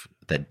riff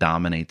that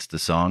dominates the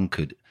song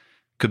could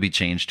be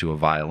changed to a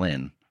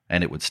violin,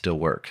 and it would still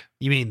work.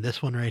 You mean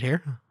this one right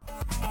here?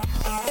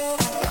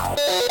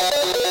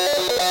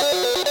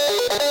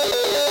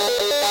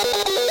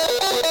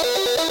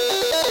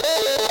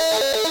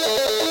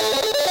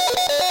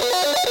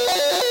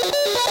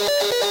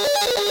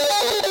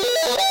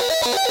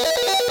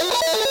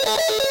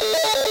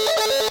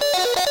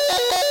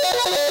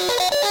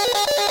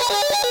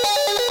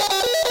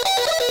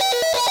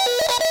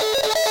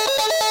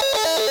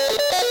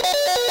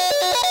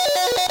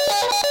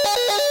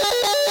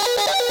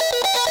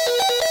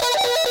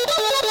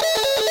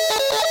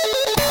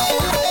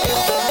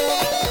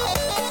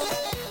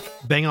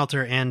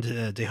 Bangalter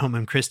and De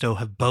Homem Christo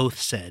have both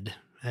said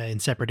in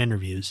separate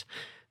interviews,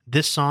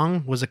 this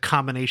song was a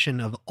combination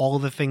of all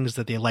the things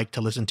that they like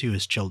to listen to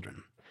as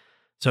children.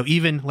 So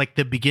even like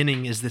the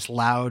beginning is this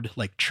loud,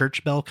 like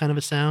church bell kind of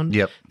a sound.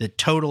 Yep. That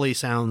totally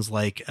sounds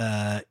like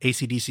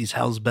AC/DC's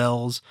Hell's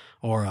Bells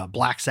or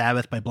Black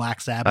Sabbath by Black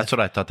Sabbath. That's what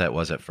I thought that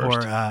was at first.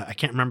 Or I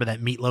can't remember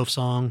that Meatloaf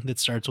song that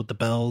starts with the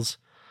bells.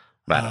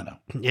 I don't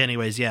know.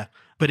 Anyways, yeah.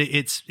 But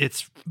it's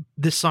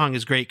this song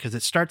is great because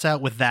it starts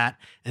out with that,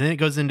 and then it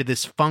goes into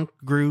this funk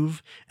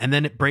groove, and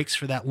then it breaks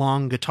for that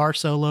long guitar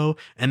solo,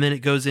 and then it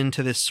goes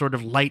into this sort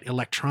of light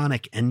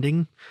electronic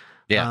ending.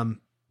 Yeah.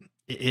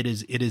 It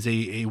is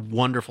a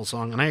wonderful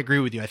song, and I agree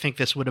with you. I think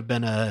this would have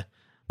been a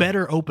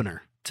better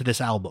opener to this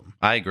album.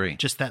 I agree.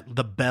 Just that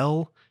the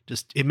bell,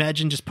 just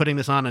imagine just putting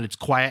this on and it's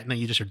quiet, and then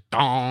you just hear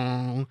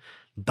dong,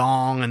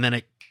 dong, and then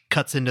it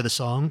cuts into the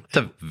song. It's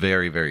a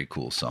very, very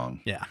cool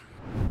song. Yeah.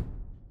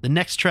 The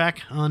next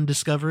track on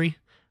Discovery,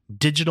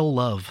 Digital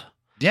Love.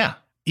 Yeah.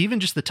 Even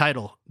just the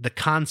title, the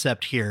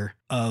concept here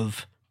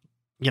of,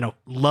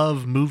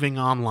 love moving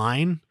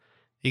online.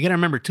 You got to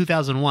remember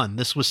 2001,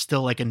 this was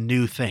still like a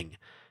new thing.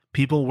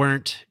 People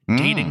weren't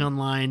dating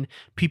online.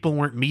 People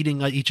weren't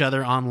meeting each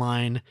other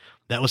online.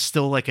 That was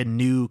still like a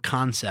new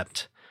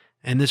concept.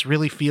 And this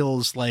really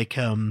feels like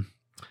a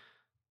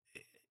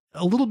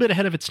little bit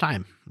ahead of its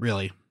time,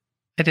 really.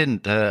 I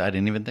didn't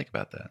even think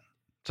about that.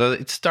 So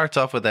it starts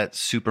off with that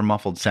super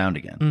muffled sound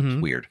again. Mm-hmm.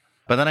 It's weird.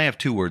 But then I have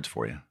two words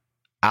for you.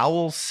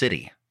 Owl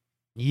City.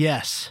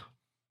 Yes.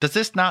 Does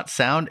this not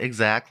sound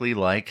exactly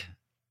like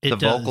the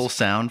vocal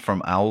sound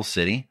from Owl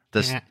City?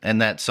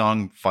 And that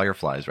song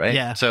Fireflies, right?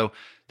 Yeah. So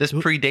this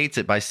predates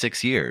it by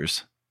 6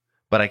 years,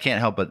 but I can't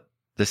help but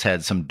this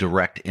had some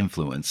direct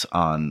influence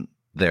on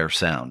their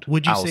sound.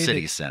 Owl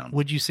City's sound.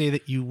 Would you say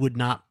that you would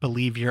not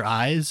believe your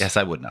eyes? Yes,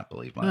 I would not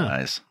believe my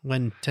eyes.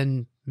 When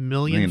 10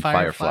 million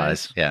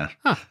fireflies? Yeah.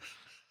 Huh.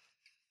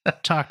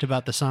 talked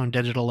about the song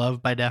Digital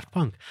Love by Daft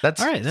Punk. All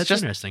right, that's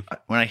just interesting.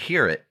 When I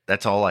hear it,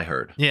 that's all I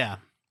heard. Yeah.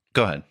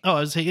 Go ahead. Oh, I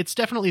was saying it's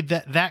definitely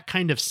that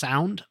kind of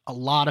sound. A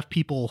lot of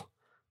people,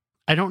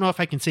 I don't know if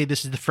I can say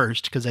this is the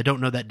first because I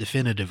don't know that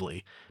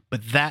definitively,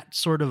 but that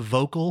sort of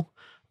vocal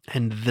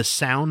and the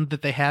sound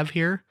that they have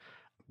here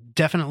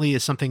definitely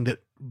is something that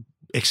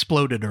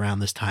exploded around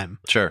this time.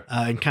 Sure.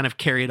 And kind of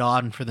carried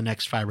on for the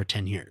next 5 or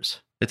 10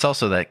 years. It's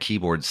also that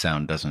keyboard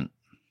sound doesn't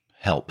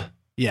help.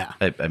 Yeah.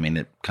 I mean,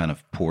 it kind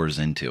of pours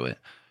into it.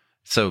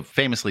 So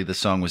famously, the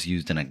song was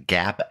used in a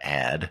Gap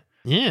ad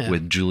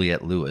with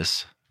Juliette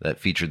Lewis that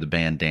featured the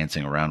band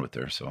dancing around with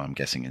her. So I'm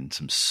guessing in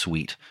some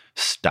sweet,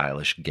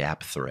 stylish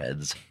Gap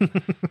threads.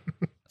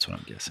 That's what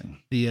I'm guessing.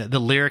 The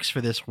lyrics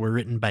for this were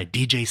written by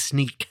DJ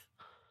Sneak.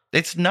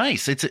 It's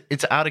nice.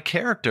 It's out of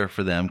character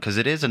for them because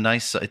it's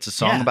a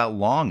song about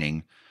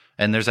longing,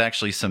 and there's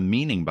actually some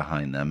meaning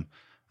behind them.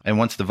 And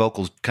once the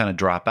vocals kind of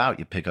drop out,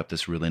 you pick up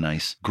this really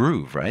nice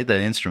groove, right?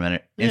 The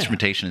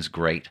instrumentation is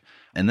great.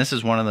 And this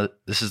is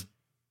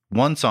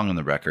one song on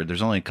the record.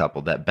 There's only a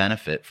couple that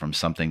benefit from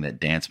something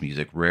that dance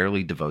music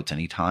rarely devotes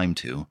any time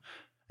to,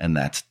 and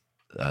that's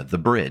the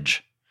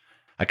bridge.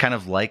 I kind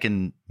of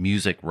liken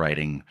music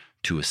writing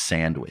to a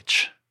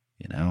sandwich,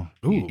 you know?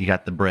 You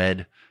got the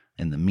bread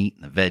and the meat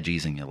and the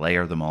veggies, and you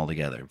layer them all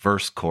together.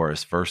 Verse,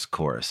 chorus,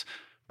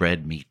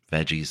 bread, meat,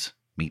 veggies,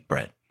 meat,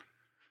 bread.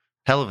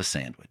 Hell of a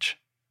sandwich.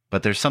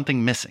 But there's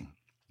something missing,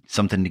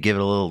 something to give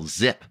it a little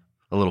zip,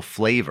 a little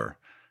flavor,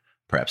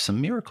 perhaps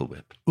some Miracle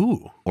Whip.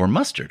 Ooh. Or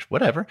mustard,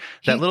 whatever.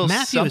 That little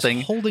Matthew something.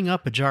 is holding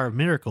up a jar of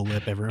Miracle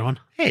Whip, everyone.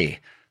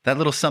 Hey, that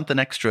little something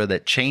extra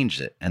that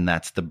changed it, and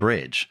that's the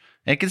bridge.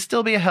 And it can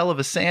still be a hell of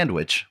a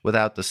sandwich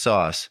without the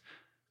sauce.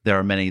 There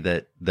are many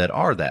that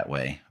are that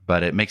way,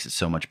 but it makes it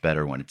so much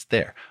better when it's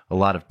there. A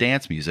lot of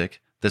dance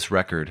music, this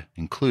record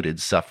included,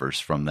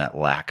 suffers from that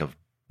lack of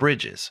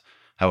bridges.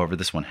 However,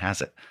 this one has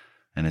it.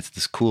 And it's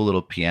this cool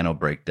little piano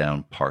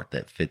breakdown part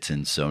that fits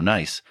in so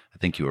nice. I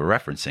think you were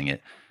referencing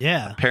it.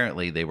 Yeah.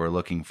 Apparently, they were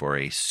looking for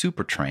a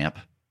Supertramp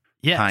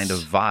kind of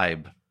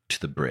vibe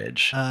to the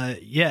bridge.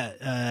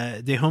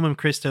 De Homem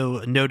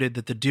Christo noted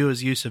that the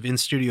duo's use of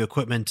in-studio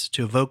equipment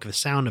to evoke the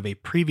sound of a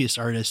previous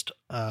artist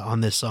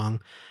on this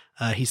song.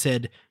 He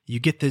said,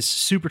 "You get this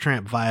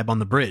Supertramp vibe on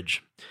the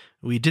bridge.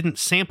 We didn't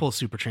sample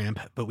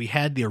Supertramp, but we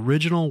had the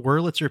original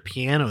Wurlitzer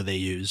piano they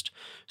used,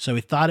 so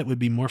we thought it would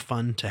be more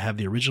fun to have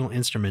the original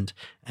instrument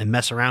and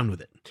mess around with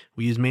it.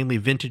 We used mainly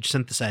vintage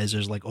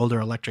synthesizers like older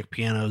electric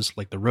pianos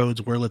like the Rhodes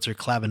Wurlitzer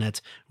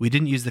clavinet. We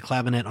didn't use the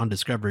clavinet on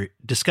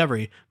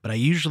Discovery, but I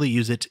usually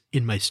use it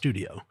in my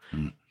studio."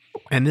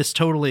 And this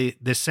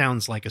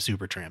sounds like a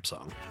Supertramp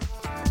song.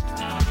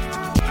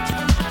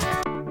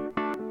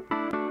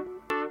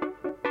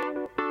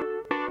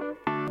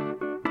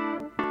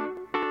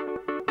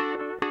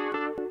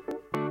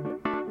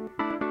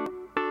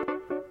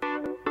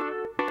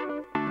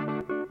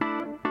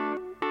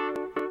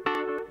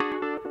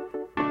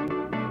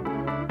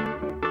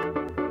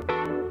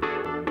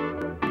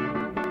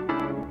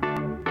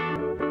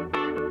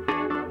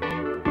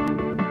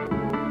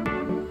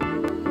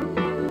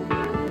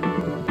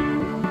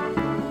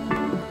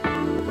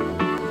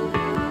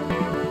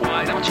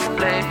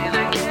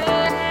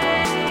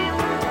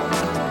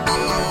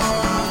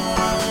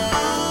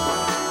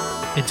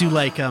 I do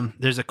like,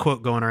 there's a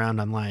quote going around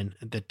online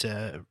that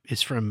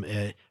is from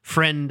a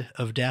friend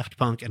of Daft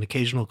Punk and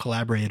occasional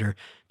collaborator,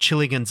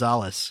 Chili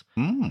Gonzalez,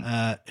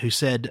 who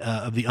said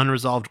of the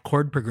unresolved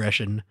chord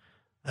progression,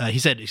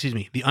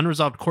 the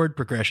unresolved chord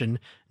progression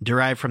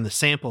derived from the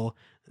sample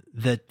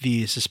that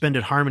the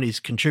suspended harmonies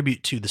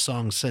contribute to the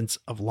song's sense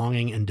of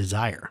longing and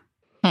desire.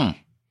 I'd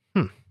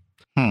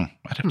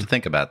have to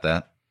think about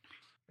that.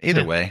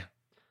 Either way,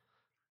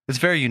 it's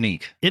very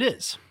unique. It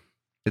is.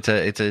 It's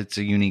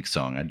a unique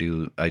song.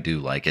 I do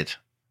like it.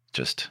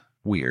 Just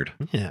weird.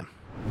 Yeah.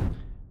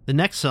 The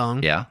next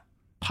song. Yeah.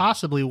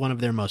 Possibly one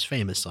of their most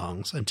famous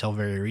songs until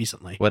very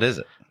recently. What is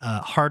it?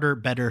 Harder,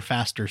 Better,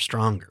 Faster,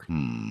 Stronger.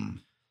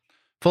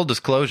 Full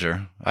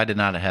disclosure, I did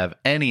not have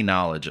any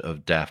knowledge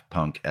of Daft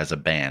Punk as a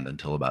band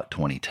until about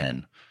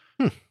 2010.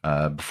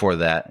 Before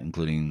that,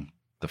 including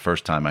the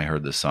first time I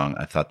heard this song,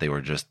 I thought they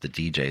were just the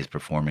DJs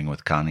performing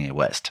with Kanye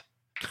West.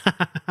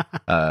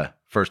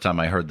 First time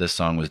I heard this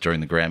song was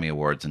during the Grammy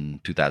Awards in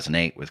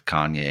 2008 with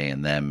Kanye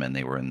and them, and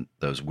they were in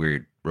those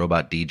weird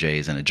robot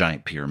DJs in a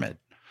giant pyramid.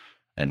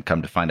 And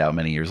come to find out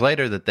many years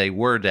later that they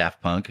were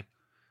Daft Punk.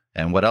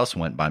 And what else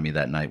went by me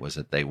that night was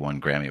that they won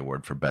Grammy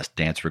Award for Best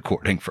Dance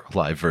Recording for a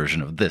live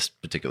version of this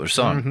particular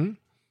song.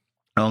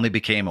 I only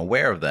became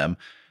aware of them,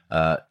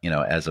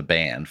 as a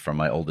band from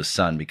my oldest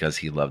son because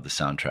he loved the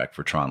soundtrack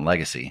for Tron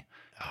Legacy,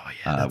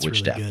 which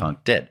really Daft good.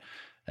 Punk did.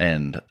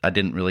 And I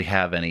didn't really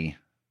have any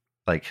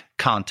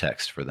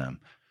context for them.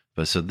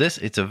 But so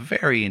it's a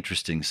very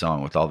interesting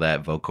song with all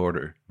that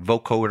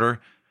vocoder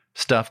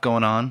stuff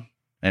going on.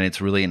 And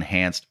it's really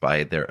enhanced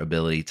by their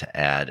ability to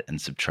add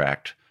and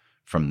subtract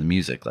from the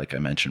music, like I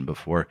mentioned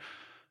before.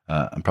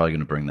 I'm probably going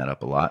to bring that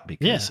up a lot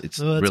because it's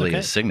really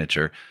a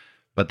signature.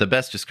 But the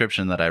best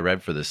description that I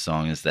read for this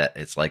song is that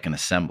it's like an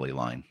assembly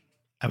line.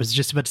 I was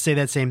just about to say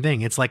that same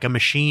thing. It's like a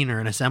machine or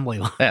an assembly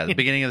line. Yeah, at the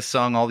beginning of the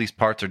song, all these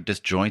parts are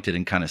disjointed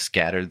and kind of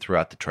scattered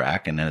throughout the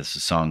track. And as the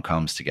song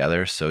comes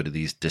together, so do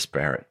these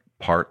disparate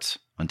parts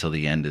until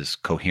the end is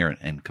coherent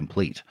and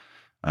complete.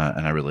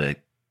 And I really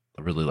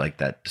like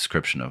that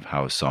description of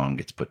how a song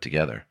gets put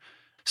together.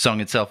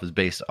 Song itself is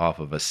based off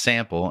of a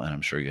sample, and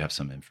I'm sure you have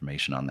some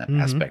information on that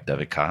aspect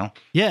of it, Kyle.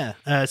 Yeah,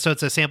 so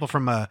it's a sample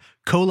from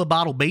Cola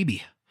Bottle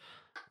Baby.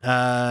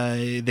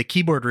 The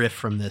keyboard riff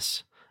from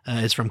this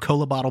is from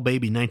Cola Bottle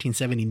Baby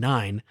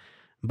 1979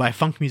 by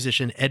funk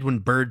musician Edwin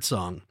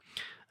Birdsong.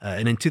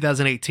 And in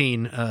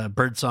 2018,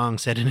 Birdsong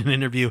said in an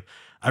interview,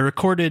 "I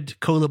recorded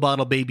Cola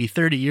Bottle Baby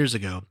 30 years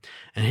ago,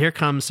 and here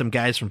comes some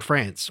guys from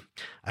France.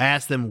 I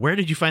asked them, 'Where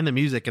did you find the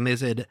music?' And they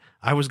said,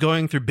 'I was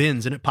going through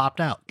bins and it popped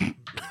out.'"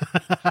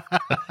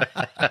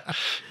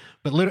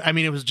 But literally, I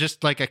mean, it was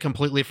just like a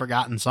completely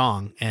forgotten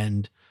song,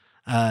 and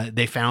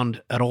they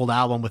found an old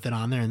album with it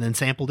on there and then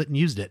sampled it and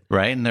used it.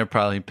 Right, and they're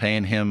probably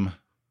paying him.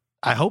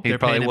 I hope He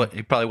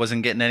probably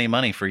wasn't getting any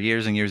money for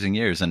years and years and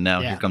years, and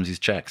now Yeah. here comes these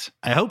checks.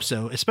 I hope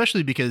so,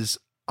 especially because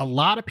a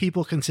lot of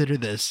people consider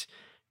this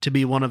to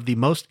be one of the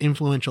most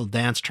influential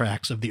dance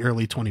tracks of the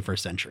early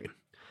 21st century.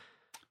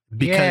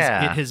 Because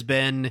Yeah.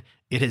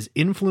 it has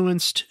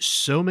influenced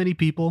so many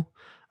people,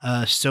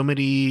 so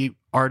many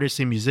artists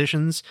and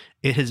musicians.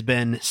 It has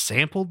been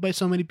sampled by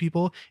so many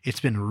people. It's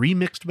been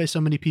remixed by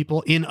so many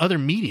people in other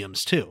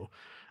mediums too.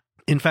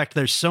 In fact,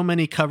 there's so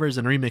many covers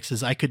and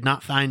remixes, I could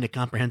not find a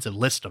comprehensive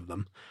list of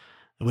them,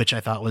 which I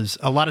thought was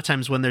a lot of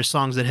times when there's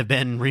songs that have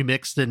been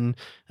remixed and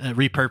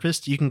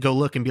repurposed, you can go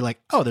look and be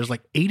like, oh, there's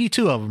like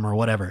 82 of them or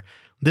whatever.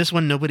 This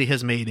one, nobody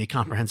has made a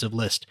comprehensive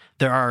list.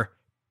 There are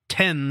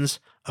tens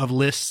of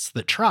lists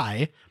that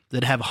try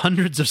that have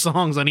hundreds of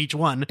songs on each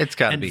one. It's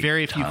got to be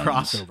very few tons.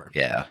 crossover.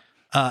 Yeah.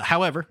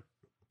 However,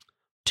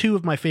 two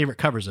of my favorite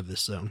covers of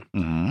this song.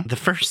 Mm-hmm. The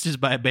first is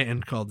by a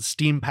band called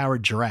Steam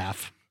Powered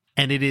Giraffe.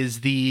 And it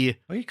is the...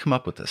 Where do you come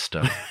up with this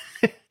stuff?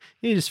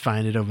 You just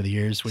find it over the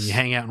years when you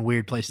hang out in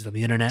weird places on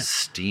the internet.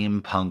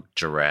 Steampunk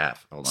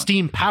giraffe. Hold on.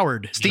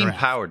 Steam-powered giraffe.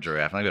 Steam-powered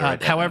giraffe. I gotta write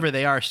that However, down.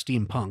 they are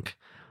steampunk.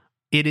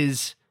 It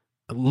is...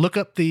 Look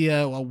up the...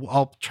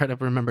 I'll try to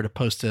remember to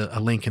post a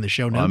link in the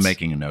show notes. Well, I'm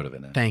making a note of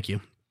it now. Thank you.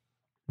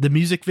 The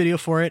music video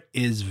for it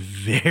is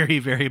very,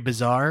 very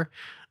bizarre,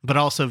 but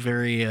also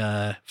very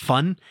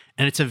fun.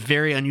 And it's a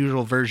very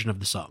unusual version of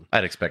the song.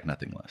 I'd expect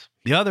nothing less.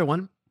 The other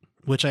one,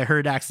 which I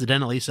heard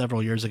accidentally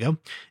several years ago,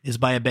 is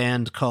by a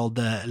band called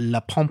La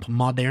Pompe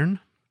Moderne.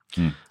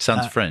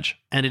 Sounds French.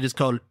 And it is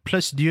called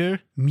Plus dur,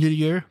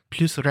 milieu,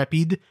 plus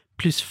rapide,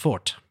 plus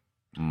fort.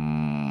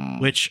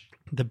 Which,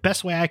 the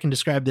best way I can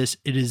describe this,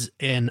 it is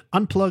an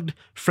unplugged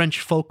French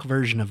folk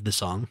version of the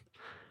song.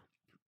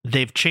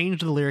 They've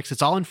changed the lyrics.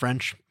 It's all in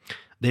French.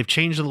 They've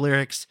changed the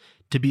lyrics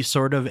to be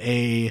sort of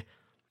a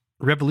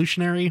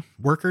revolutionary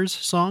workers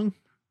song,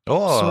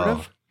 sort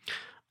of.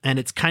 And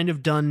it's kind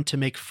of done to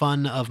make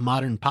fun of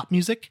modern pop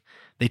music.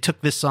 They took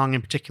this song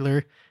in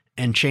particular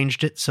and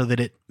changed it so that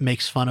it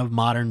makes fun of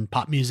modern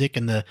pop music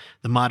and the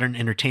modern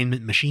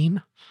entertainment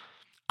machine.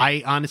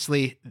 I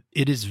honestly,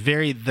 it is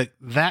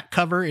that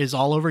cover is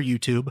all over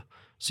YouTube,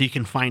 so you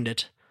can find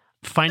it.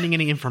 Finding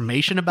any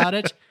information about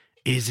it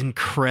is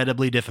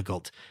incredibly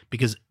difficult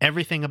because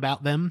everything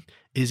about them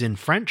is in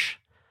French,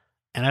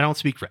 and I don't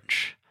speak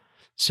French.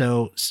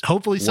 So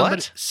hopefully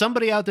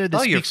somebody out there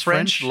that you're speaks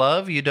French,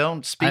 love, you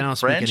don't speak I don't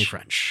French? speak any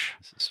French.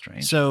 This is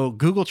strange. So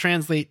Google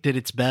Translate did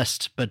its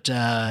best, but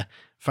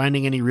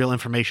finding any real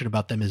information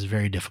about them is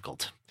very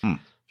difficult.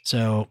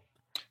 So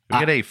if we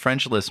get any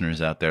French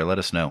listeners out there, let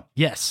us know.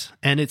 yes,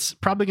 and it's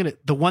probably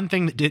the one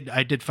thing that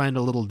I did find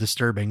a little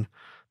disturbing,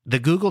 the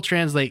Google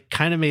Translate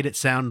kind of made it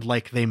sound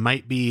like they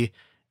might be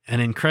an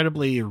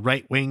incredibly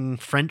right-wing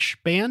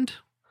French band.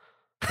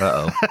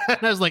 Uh-oh. And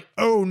I was like,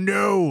 oh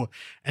no.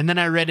 And then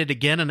I read it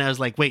again and I was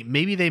like, wait,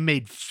 maybe they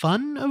made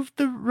fun of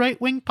the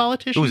right-wing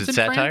politicians Ooh, is it in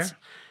satire? France?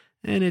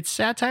 And it's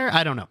satire?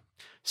 I don't know.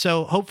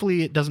 So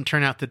hopefully it doesn't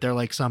turn out that they're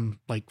like some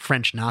like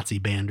French Nazi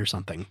band or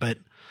something, but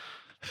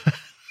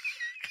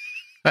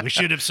we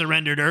should have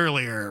surrendered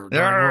earlier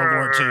during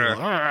World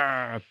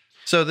War II.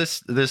 So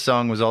this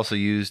song was also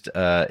used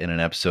in an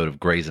episode of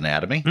Grey's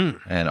Anatomy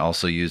and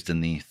also used in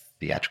the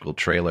theatrical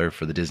trailer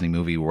for the Disney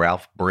movie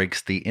Ralph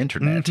Breaks the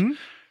Internet. Mm-hmm.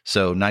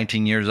 So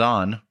 19 years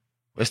on,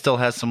 it still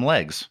has some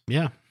legs.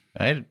 Yeah.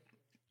 Right?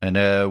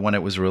 And when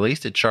it was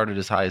released, it charted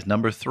as high as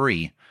number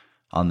 3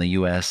 on the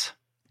U.S.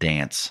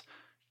 dance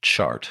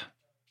chart.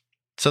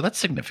 So that's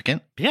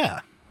significant.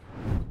 Yeah.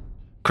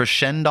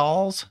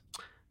 Crescendos?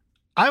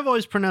 I've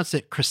always pronounced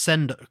it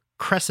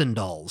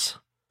crescendos.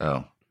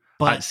 Oh.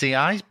 But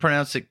I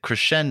pronounce it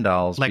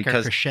crescendos like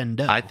because a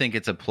crescendo. I think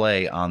it's a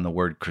play on the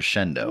word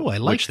crescendo, Oh, I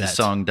like which the that.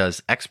 song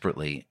does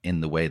expertly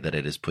in the way that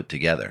it is put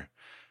together.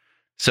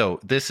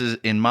 So this is,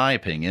 in my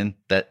opinion,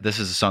 that this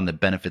is a song that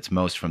benefits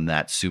most from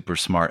that super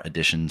smart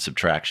addition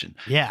subtraction.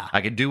 Yeah.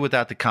 I could do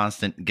without the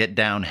constant get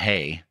down,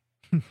 hey,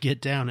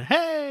 Get down.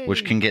 Hey.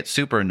 which can get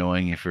super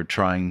annoying if you're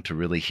trying to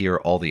really hear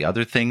all the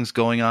other things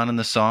going on in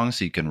the song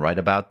so you can write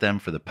about them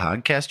for the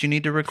podcast you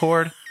need to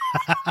record.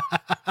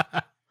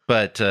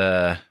 But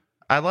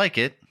I like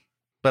it,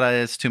 but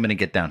it's too many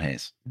Get Down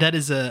Hays. That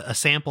is a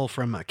sample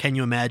from Can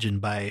You Imagine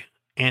by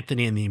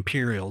Anthony and the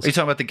Imperials. Are you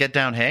talking about the Get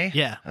Down Hay?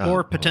 Yeah, Oh,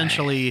 or boy.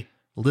 potentially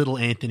Little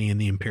Anthony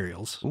and the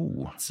Imperials.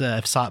 Ooh.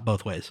 I've saw it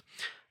both ways.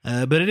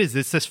 But it's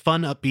this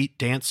fun, upbeat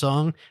dance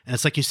song. And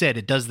it's like you said,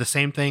 it does the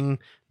same thing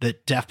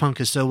that Daft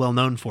Punk is so well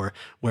known for,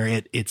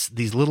 where it's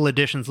these little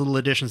additions,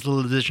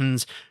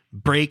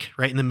 break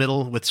right in the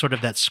middle with sort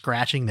of that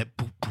scratching that...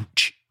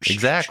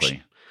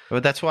 Exactly.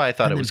 But that's why I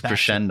thought And it then was back to-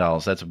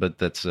 crescendos.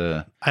 That's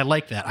I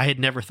like that. I had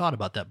never thought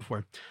about that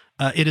before.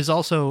 It is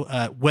also,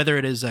 whether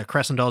it is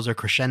crescendos or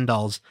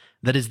crescendos,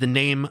 that is the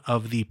name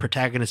of the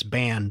protagonist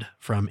band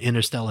from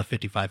Interstellar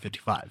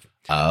 5555.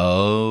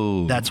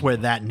 Oh. That's where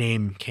that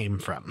name came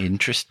from.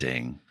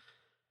 Interesting.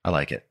 I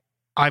like it.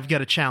 I've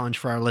got a challenge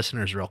for our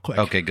listeners real quick.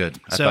 Okay, good.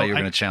 I So thought you were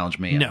going to challenge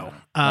me. No.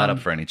 I'm not up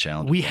for any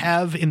challenge. We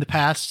have in the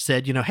past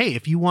said, hey,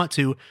 if you want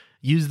to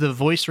use the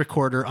voice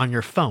recorder on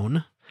your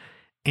phone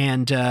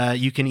and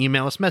you can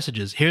email us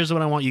messages, here's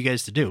what I want you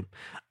guys to do.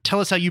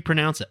 Tell us how you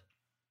pronounce it.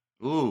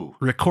 Ooh.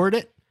 Record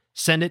it,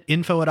 send it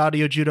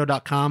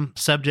info@audiojudo.com,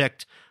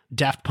 subject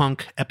Daft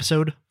Punk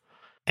episode,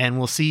 and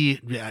we'll see.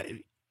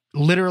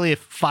 Literally, if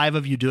 5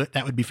 of you do it,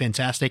 that would be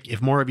fantastic.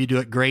 If more of you do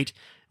it, great.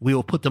 We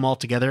will put them all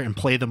together and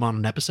play them on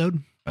an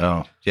episode.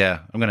 Oh,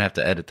 yeah. I'm going to have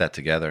to edit that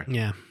together.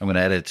 Yeah. I'm going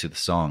to edit it to the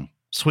song.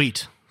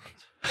 Sweet.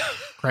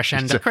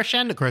 Crescendo. Right, to the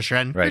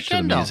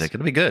crescendos. music.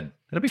 It'll be good.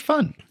 It'll be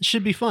fun. It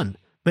should be fun.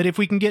 But if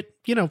we can get,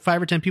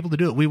 5 or 10 people to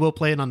do it, we will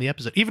play it on the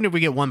episode. Even if we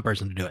get one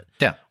person to do it.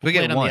 Yeah. We'll We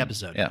play get it on one. the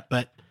episode. Yeah.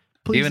 But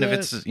please, Even if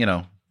it's,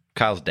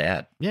 Kyle's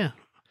dad. Yeah.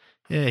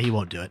 Yeah, he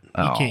won't do it.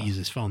 Oh. He can't use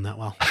his phone that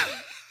well.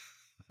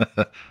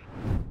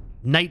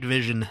 Night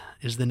Vision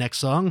is the next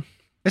song.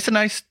 It's a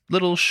nice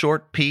little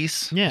short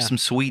piece. Yeah. Some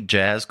sweet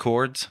jazz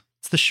chords.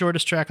 It's the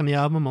shortest track on the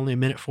album, only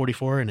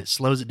 1:44, and it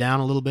slows it down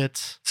a little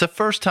bit. It's the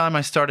first time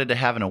I started to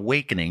have an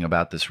awakening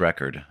about this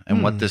record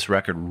and what this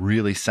record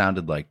really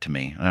sounded like to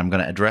me. And I'm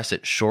going to address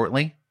it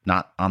shortly,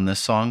 not on this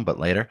song, but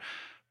later.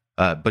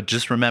 But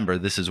just remember,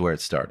 this is where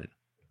it started.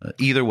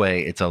 Either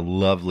way, it's a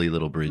lovely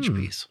little bridge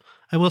piece.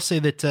 I will say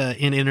that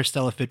in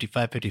Interstellar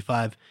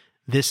 5555,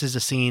 this is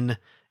a scene.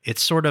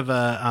 It's sort of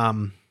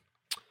a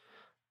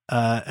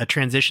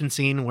transition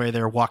scene where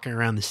they're walking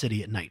around the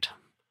city at night.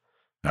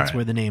 That's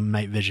where the name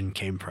Night Vision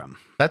came from.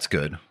 That's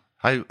good.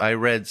 I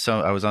read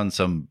I was on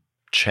some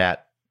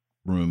chat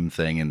room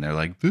thing and they're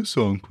like, this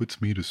song puts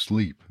me to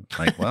sleep.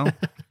 Like, well,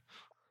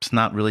 it's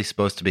not really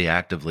supposed to be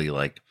actively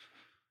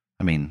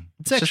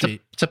it's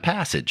actually- it's a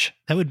passage.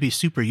 That would be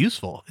super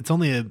useful. It's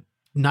only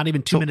not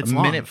even 2 minutes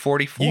long. A minute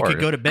 44. You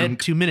could go to bed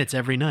 2 minutes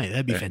every night.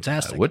 That'd be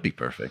fantastic. That would be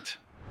perfect.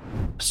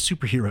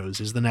 Superheroes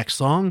is the next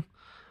song.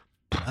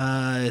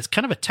 It's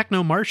kind of a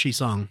techno marshy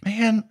song.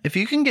 Man, if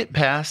you can get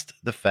past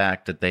the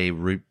fact that they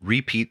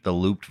repeat the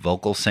looped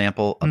vocal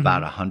sample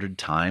about 100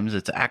 times,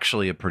 it's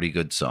actually a pretty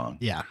good song.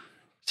 Yeah.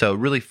 So it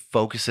really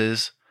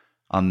focuses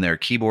on their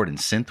keyboard and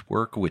synth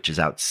work, which is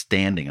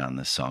outstanding on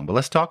this song. But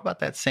let's talk about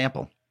that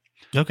sample.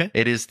 Okay.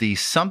 It is the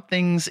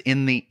Something's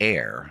in the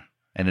Air,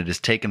 and it is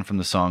taken from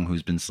the song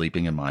Who's Been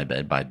Sleeping in My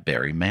Bed by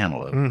Barry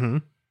Manilow. Mm-hmm.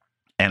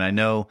 And I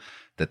know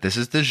that this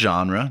is the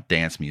genre,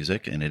 dance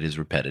music, and it is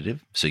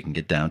repetitive, so you can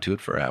get down to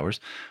it for hours.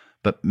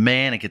 But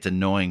man, it gets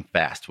annoying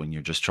fast when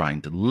you're just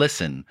trying to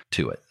listen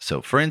to it.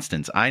 So for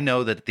instance, I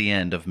know that at the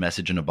end of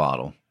Message in a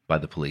Bottle by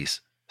The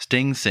Police,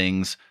 Sting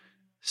sings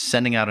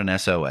sending out an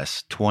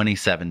SOS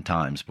 27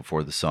 times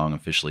before the song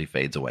officially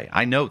fades away.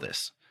 I know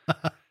this.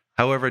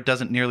 However, it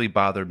doesn't nearly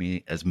bother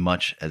me as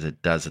much as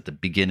it does at the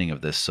beginning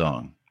of this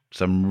song.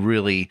 So I'm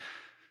really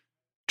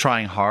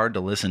trying hard to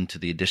listen to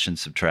the addition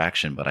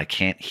subtraction, but I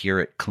can't hear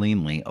it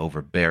cleanly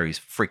over Barry's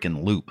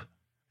freaking loop.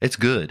 It's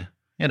good,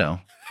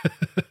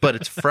 but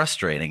it's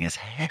frustrating as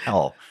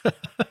hell.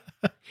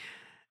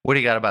 What do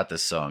you got about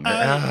this song?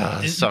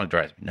 This song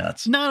drives me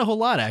nuts. Not a whole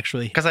lot,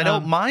 actually. Because I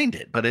don't mind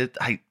it, but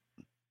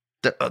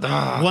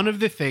one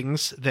of the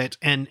things that,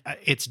 and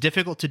it's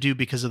difficult to do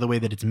because of the way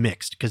that it's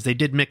mixed, because they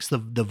did mix the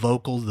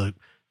vocals, the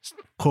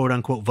quote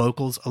unquote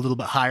vocals, a little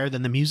bit higher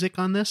than the music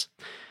on this.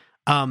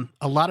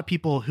 A lot of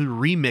people who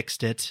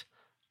remixed it,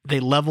 they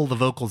level the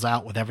vocals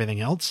out with everything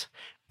else.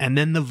 And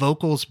then the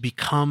vocals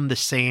become the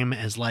same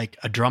as like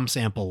a drum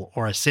sample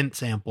or a synth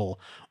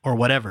sample or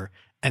whatever.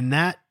 And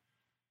that,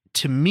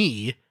 to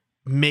me,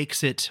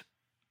 makes it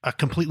a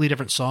completely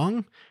different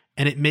song.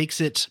 And it makes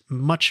it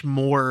much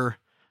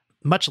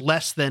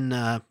less than,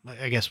 I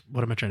guess,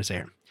 what am I trying to say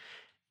here?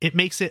 It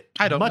makes it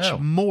much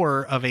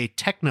more of a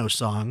techno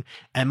song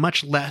and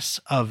much less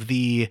of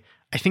I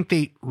think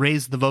they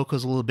raised the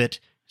vocals a little bit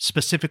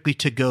specifically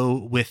to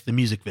go with the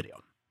music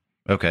video.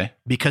 Okay.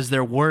 Because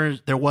there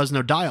was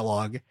no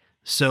dialogue,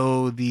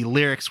 so the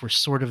lyrics were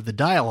sort of the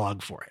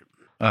dialogue for it.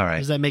 All right.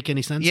 Does that make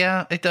any sense?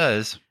 Yeah, it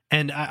does.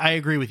 And I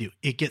agree with you.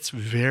 It gets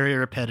very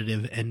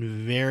repetitive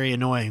and very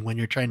annoying when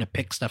you're trying to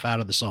pick stuff out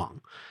of the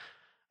song.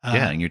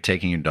 Yeah, and you're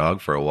taking your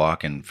dog for a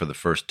walk, and for the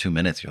first 2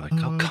 minutes, you're like,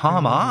 oh,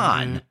 come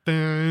on.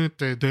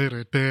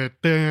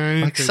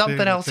 Like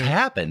something else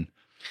happened.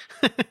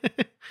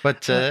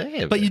 But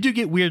yeah, But you do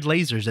get weird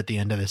lasers at the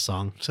end of this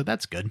song, so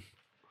that's good.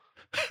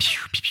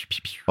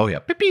 Oh yeah,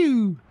 pew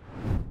pew.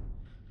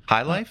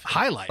 High Life?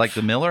 High Life. Like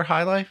the Miller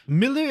High Life?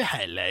 Miller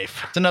High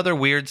Life. It's another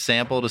weird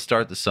sample to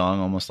start the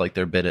song, almost like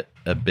they're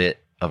a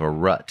bit of a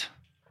rut.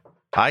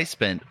 I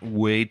spent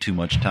way too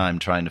much time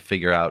trying to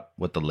figure out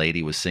what the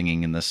lady was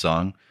singing in this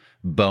song.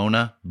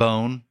 Bona,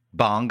 bone,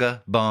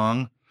 bonga,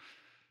 bong.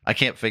 I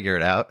can't figure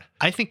it out.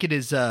 I think it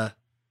is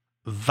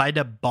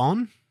Vida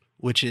Bon,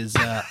 which is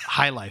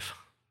High Life.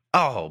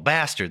 Oh,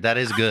 bastard. That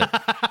is good.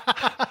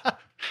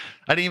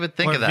 I didn't even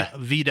think of that.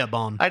 Vida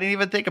Bon. I didn't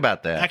even think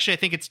about that. Actually, I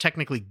think it's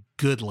technically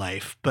Good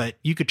Life, but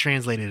you could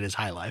translate it as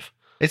High Life.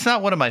 It's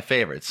not one of my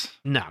favorites.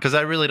 No. Because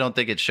I really don't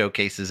think it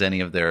showcases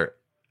any of their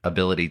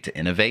ability to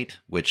innovate,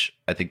 which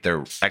I think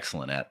they're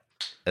excellent at.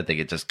 I think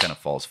it just kind of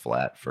falls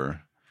flat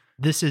for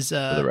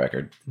the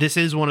record. This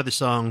is one of the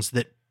songs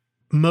that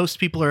most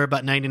people are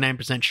about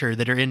 99% sure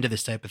that are into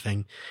this type of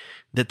thing,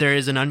 that there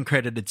is an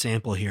uncredited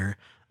sample here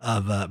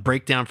of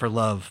Breakdown for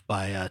Love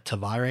by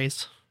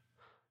Tavares.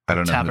 I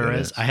don't know who that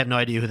is. I have no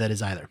idea who that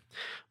is either.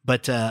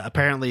 But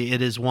apparently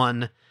it is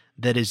one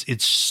that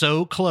it's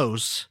so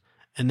close,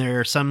 and there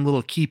are some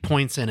little key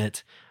points in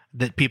it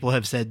that people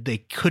have said they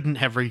couldn't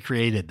have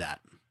recreated that.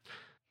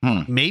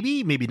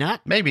 Maybe, maybe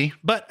not. Maybe.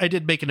 But I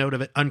did make a note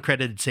of it.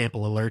 Uncredited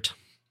sample alert.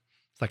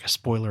 It's like a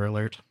spoiler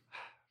alert.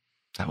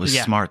 That was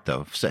smart,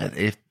 though. So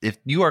if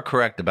you are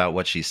correct about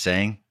what she's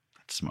saying,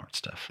 that's smart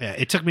stuff. Yeah,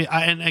 it took me...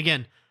 and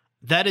again,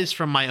 that is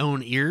from my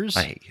own ears.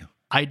 I hate you.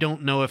 I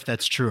don't know if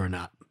that's true or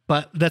not.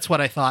 But that's what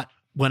I thought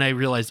when I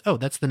realized, oh,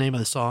 that's the name of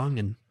the song.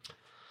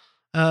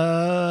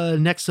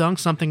 And next song,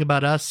 Something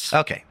About Us.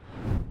 Okay.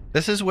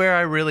 This is where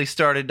I really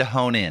started to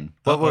hone in.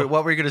 What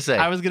were you going to say?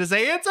 I was going to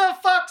say, it's a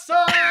fuck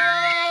song!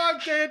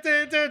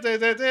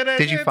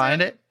 Did you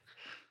find it?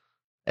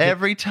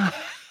 Every time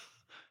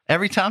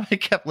I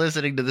kept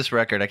listening to this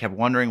record, I kept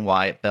wondering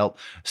why it felt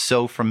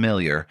so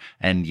familiar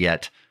and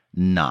yet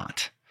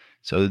not.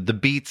 So the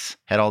beats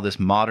had all this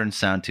modern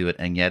sound to it,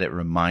 and yet it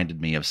reminded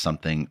me of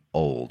something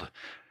old.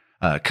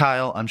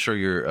 Kyle, I'm sure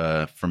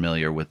you're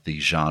familiar with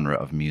the genre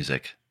of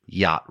music,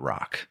 yacht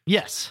rock.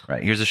 Yes.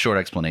 Right. Here's a short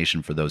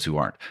explanation for those who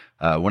aren't.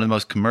 One of the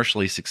most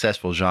commercially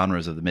successful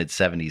genres of the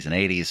mid-'70s and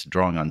 '80s,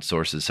 drawing on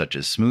sources such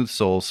as smooth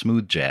soul,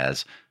 smooth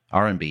jazz,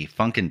 R&B,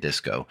 funk, and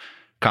disco.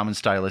 Common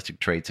stylistic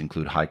traits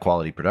include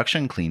high-quality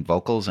production, clean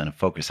vocals, and a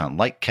focus on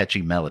light,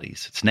 catchy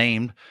melodies. It's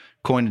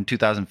coined in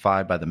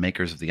 2005 by the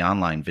makers of the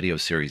online video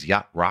series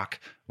Yacht Rock,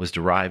 was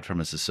derived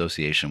from its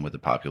association with the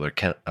popular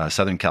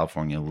Southern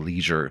California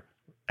leisure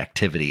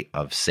activity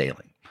of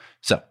sailing.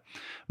 So,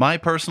 my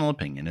personal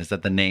opinion is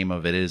that the name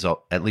of it is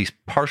at least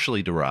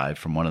partially derived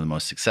from one of the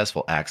most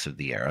successful acts of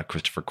the era,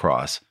 Christopher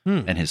Cross,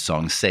 and his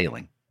song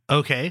Sailing.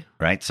 Okay.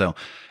 Right? So,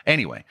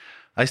 anyway,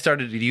 I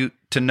started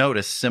to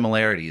notice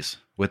similarities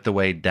with the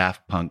way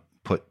Daft Punk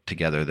put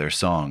together their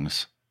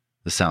songs,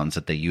 the sounds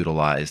that they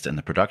utilized, and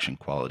the production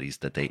qualities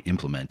that they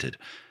implemented.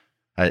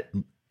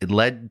 It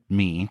led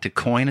me to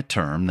coin a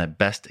term that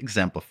best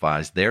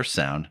exemplifies their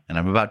sound, and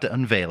I'm about to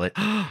unveil it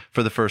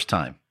for the first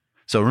time.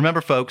 So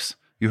remember, folks,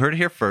 you heard it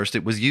here first.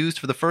 It was used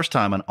for the first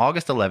time on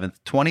August 11th,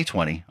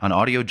 2020 on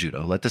Audio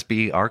Judo. Let this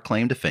be our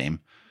claim to fame.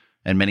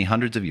 And many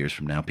hundreds of years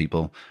from now,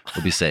 people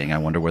will be saying, I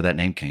wonder where that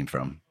name came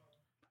from.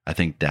 I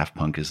think Daft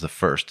Punk is the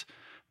first,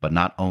 but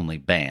not only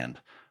band,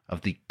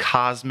 of the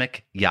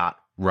cosmic yacht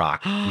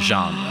rock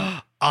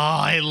genre. Oh,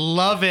 I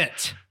love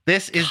it.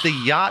 This is the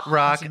yacht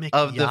rock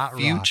of the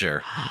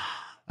future.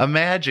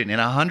 Imagine in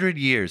 100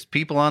 years,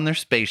 people on their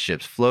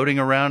spaceships floating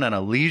around on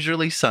a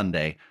leisurely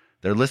Sunday.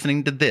 They're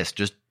listening to this,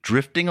 just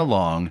drifting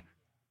along,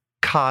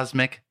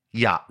 cosmic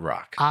yacht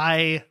rock.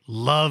 I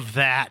love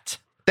that.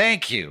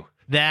 Thank you.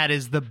 That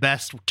is the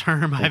best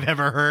term I've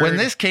ever heard. When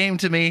this came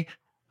to me,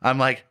 I'm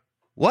like,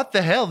 what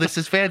the hell? This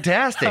is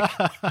fantastic.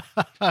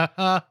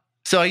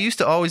 So I used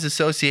to always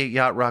associate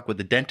yacht rock with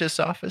the dentist's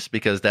office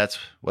because that's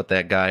what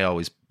that guy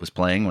always was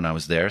playing when I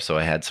was there. So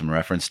I had some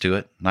reference to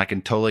it. And I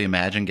can totally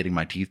imagine getting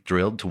my teeth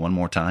drilled to one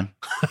more time.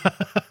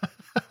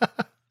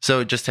 So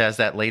it just has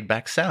that laid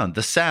back sound.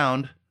 The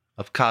sound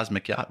of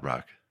cosmic yacht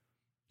rock.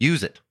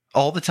 Use it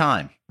all the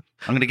time.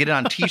 I'm going to get it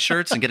on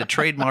t-shirts and get a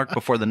trademark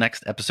before the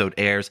next episode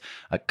airs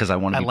because I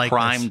want to be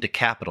primed to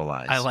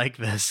capitalize. I like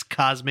this.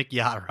 Cosmic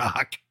yacht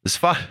rock. As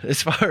far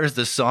as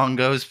the song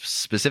goes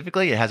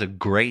specifically, it has a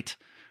great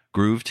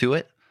groove to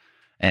it.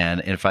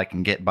 And if I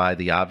can get by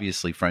the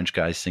obviously French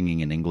guy singing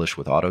in English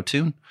with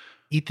auto-tune.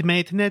 It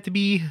might not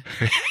be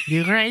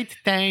the right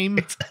time.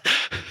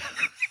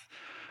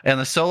 And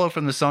the solo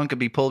from the song could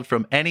be pulled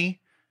from any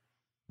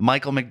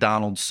Michael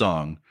McDonald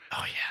song.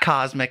 Oh, yeah.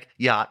 Cosmic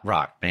yacht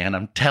rock, man.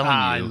 I'm telling you.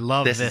 I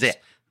love this. This is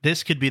it.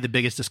 This could be the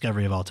biggest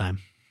discovery of all time.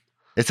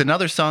 It's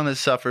another song that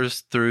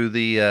suffers through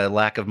the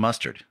lack of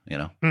mustard,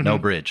 no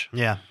bridge.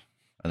 Yeah.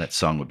 And that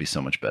song would be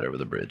so much better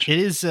with a bridge. It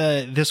is.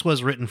 This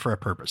was written for a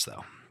purpose,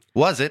 though.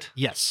 Was it?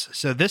 Yes.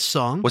 So this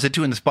song... Was it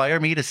to inspire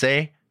me to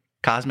say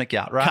Cosmic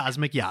Yacht Rock?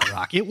 Cosmic Yacht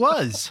Rock. It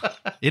was.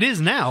 It is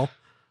now.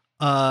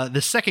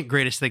 The second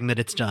greatest thing that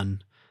it's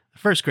done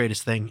First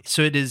greatest thing.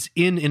 So it is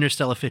in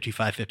Interstellar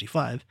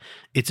 5555.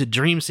 It's a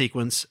dream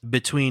sequence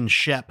between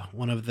Shep,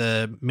 one of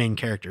the main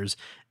characters,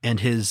 and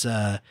his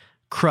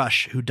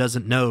crush, who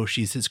doesn't know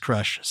she's his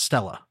crush,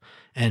 Stella.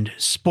 And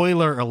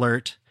spoiler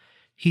alert,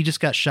 he just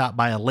got shot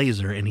by a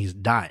laser and he's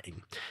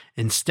dying.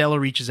 And Stella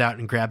reaches out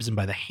and grabs him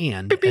by the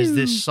hand as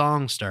this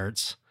song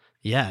starts.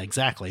 Yeah,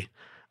 exactly.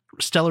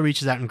 Stella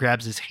reaches out and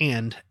grabs his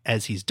hand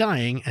as he's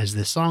dying, as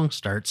this song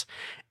starts.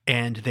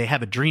 And they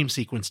have a dream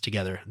sequence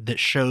together that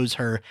shows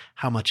her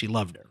how much he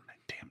loved her.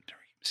 Damn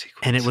dream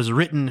sequence. And it was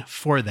written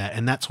for that.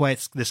 And that's why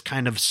it's this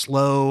kind of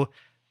slow,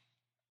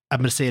 I'm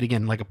going to say it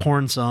again, like a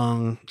porn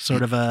song,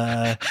 sort of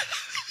a,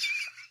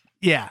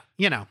 yeah,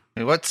 you know.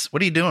 What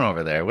are you doing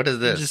over there? What is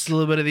this? Just a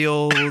little bit of the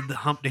old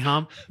Humpty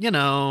Hump, you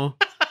know.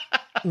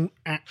 All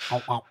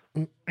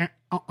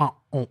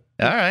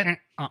right.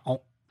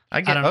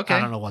 I get okay. I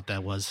don't know what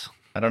that was.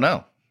 I don't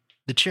know.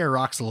 The chair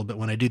rocks a little bit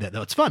when I do that,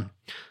 though. It's fun.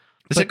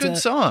 It's a good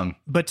song.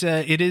 But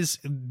it is,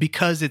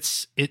 because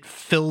it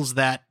fills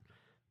that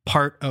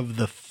part of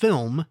the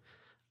film,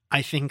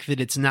 I think that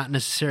it's not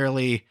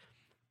necessarily,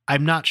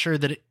 I'm not sure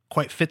that it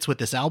quite fits with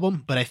this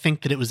album, but I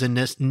think that it was a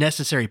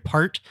necessary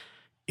part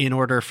in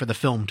order for the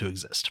film to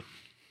exist.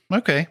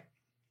 Okay.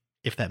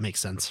 If that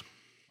makes sense.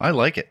 I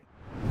like it.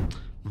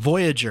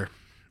 Voyager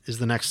is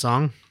the next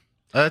song.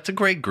 It's a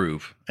great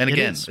groove. And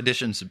again, is.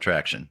 addition,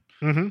 subtraction.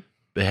 Mm-hmm.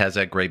 It has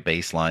that great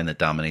bass line that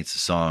dominates the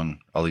song,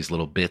 all these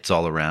little bits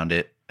all around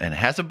it, and it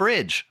has a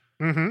bridge.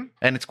 Mm-hmm.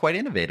 And it's quite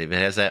innovative. It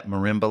has that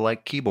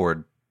marimba-like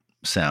keyboard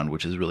sound,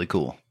 which is really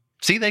cool.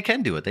 See, they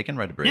can do it. They can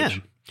write a bridge.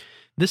 Yeah.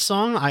 This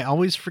song I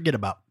always forget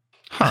about.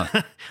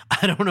 Huh.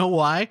 I don't know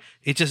why.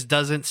 It just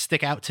doesn't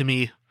stick out to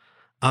me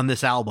on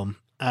this album.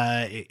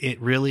 It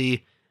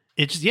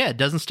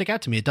doesn't stick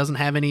out to me. It doesn't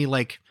have any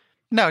like...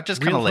 No, it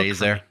just kind of lays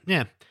there.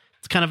 Yeah.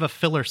 It's kind of a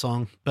filler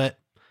song, but...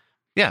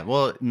 Yeah,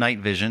 well, Night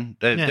Vision.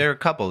 There are a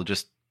couple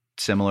just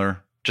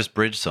similar, just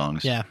bridge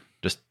songs. Yeah.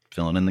 Just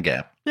filling in the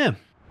gap. Yeah.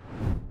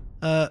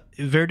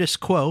 Verdis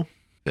Quo.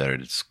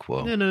 Verdis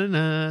Quo.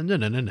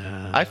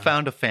 No. I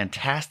found a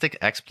fantastic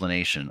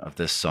explanation of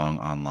this song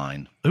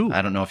online. Ooh.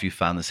 I don't know if you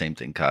found the same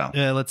thing, Kyle.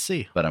 Let's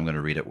see. But I'm going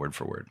to read it word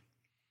for word.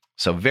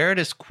 So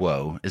Verdis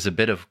Quo is a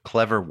bit of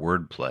clever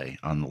wordplay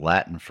on the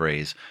Latin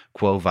phrase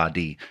Quo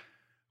Vadi,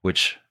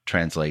 which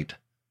translates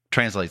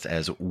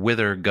as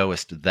whither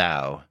goest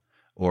thou,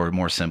 or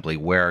more simply,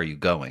 where are you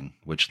going,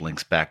 which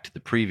links back to the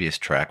previous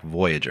track,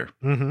 Voyager.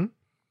 Mm-hmm.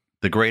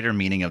 The greater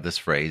meaning of this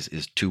phrase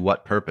is to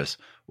what purpose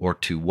or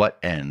to what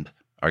end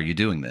are you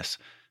doing this?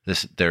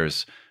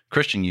 There's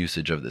Christian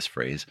usage of this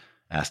phrase,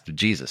 asked of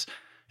Jesus.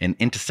 In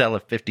Interstellar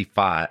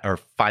 55, or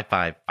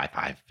 55,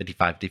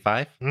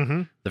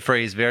 Mm-hmm. the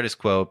phrase Verdis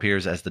Quo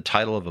appears as the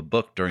title of a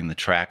book during the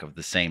track of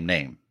the same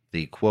name.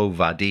 The Quo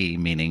Vadi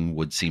meaning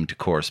would seem to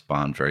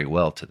correspond very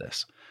well to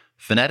this.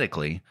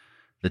 Phonetically,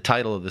 the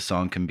title of the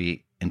song can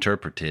be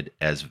interpreted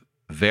as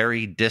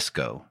Verdis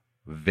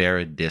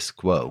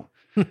Quo,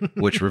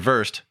 which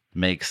reversed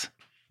makes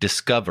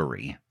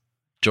discovery,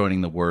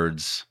 joining the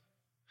words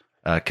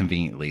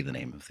conveniently the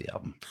name of the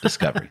album,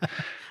 Discovery.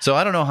 So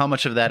I don't know how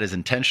much of that is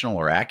intentional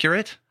or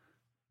accurate,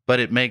 but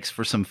it makes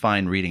for some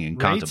fine reading and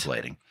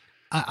contemplating.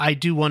 I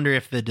do wonder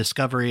if the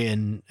Discovery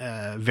and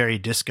very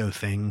disco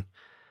thing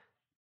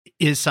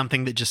is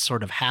something that just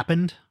sort of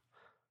happened.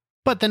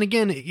 But then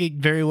again, it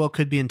very well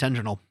could be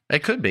intentional.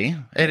 It could be.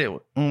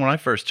 When I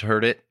first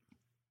heard it,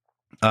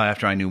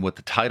 after I knew what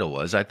the title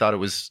was, I thought it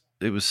was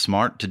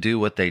smart to do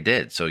what they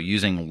did. So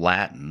using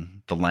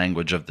Latin, the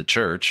language of the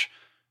church,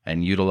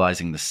 and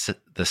utilizing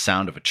the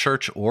sound of a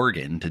church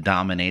organ to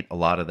dominate a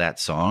lot of that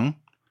song,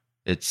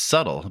 it's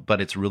subtle, but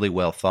it's really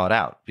well thought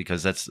out,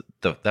 because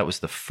that was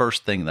the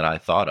first thing that I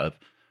thought of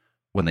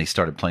when they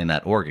started playing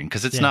that organ,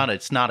 because it's not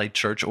a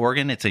church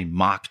organ, it's a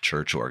mock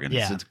church organ.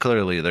 Yeah. It's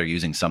clearly they're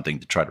using something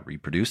to try to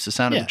reproduce the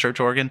sound of a church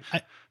organ,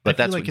 but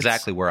that's like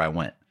exactly where I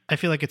went. I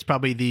feel like it's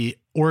probably the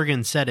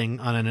organ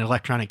setting on an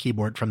electronic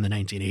keyboard from the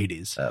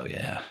 1980s. Oh,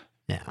 yeah.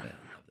 Yeah. I love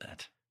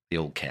that. The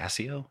old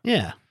Casio?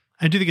 Yeah.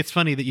 I do think it's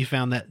funny that you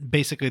found that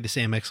basically the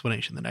same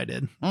explanation that I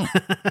did.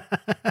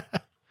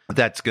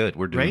 That's good.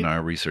 We're doing Right?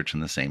 our research in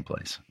the same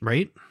place.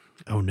 Right?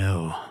 Oh,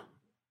 no.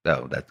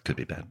 Oh, that could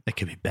be bad. That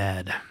could be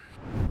bad.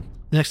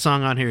 The next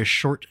song on here is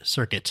Short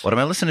Circuit. What am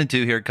I listening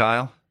to here,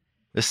 Kyle?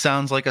 This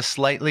sounds like a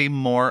slightly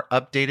more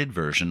updated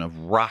version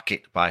of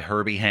Rocket by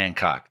Herbie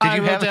Hancock. I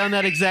wrote down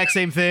that exact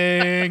same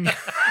thing.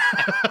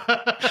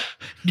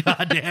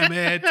 God damn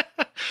it.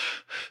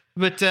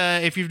 But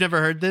if you've never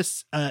heard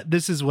this,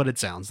 this is what it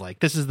sounds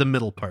like. This is the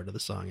middle part of the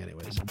song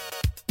anyways.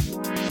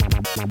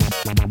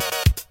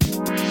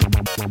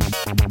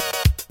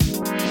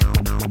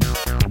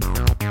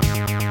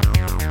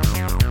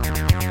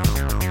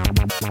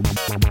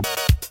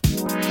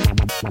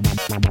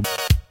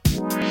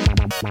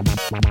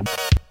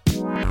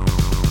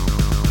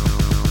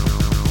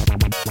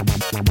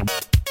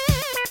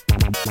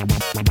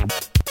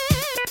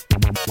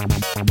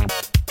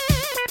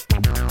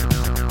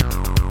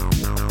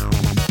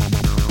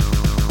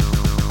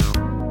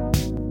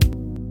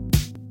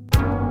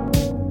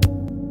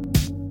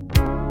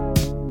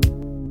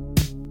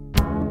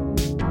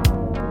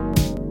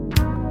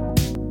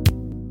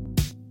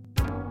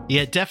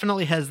 Yeah, it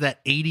definitely has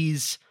that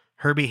 80s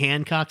Herbie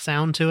Hancock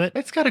sound to it.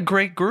 It's got a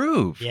great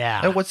groove.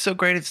 Yeah. And what's so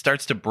great, it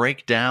starts to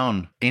break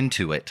down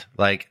into it.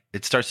 Like,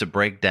 it starts to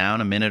break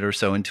down a minute or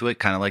so into it,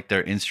 kind of like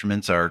their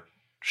instruments are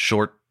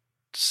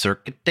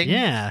short-circuiting.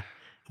 Yeah.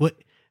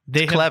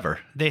 It's clever.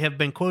 They have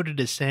been quoted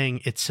as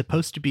saying it's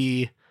supposed to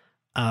be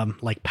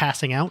like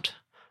passing out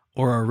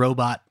or a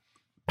robot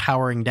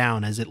powering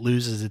down as it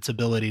loses its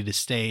ability to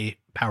stay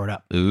powered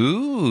up.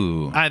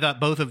 Ooh. I thought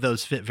both of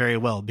those fit very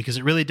well because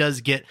it really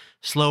does get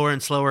slower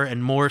and slower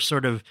and more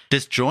sort of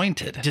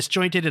Disjointed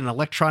and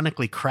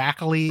electronically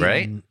crackly.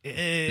 Right? And,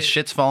 This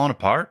shit's falling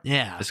apart.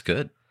 Yeah. It's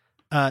good.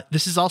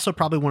 This is also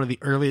probably one of the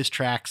earliest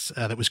tracks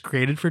that was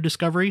created for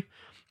Discovery.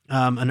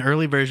 An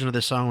early version of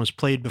this song was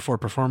played before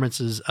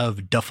performances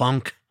of Da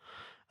Funk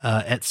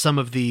at some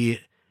of the,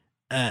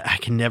 I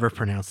can never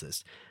pronounce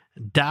this,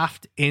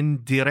 Daft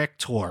in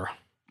Director,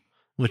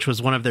 which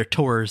was one of their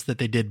tours that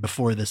they did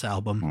before this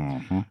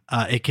album.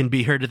 Mm-hmm. It can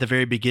be heard at the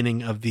very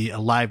beginning of the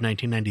Alive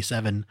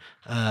 1997.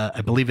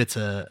 I believe it's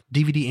a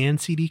DVD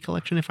and CD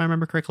collection, if I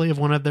remember correctly, of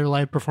one of their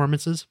live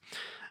performances.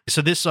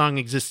 So this song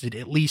existed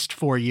at least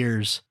 4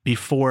 years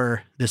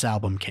before this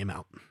album came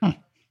out.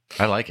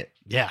 I like it.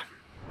 Yeah.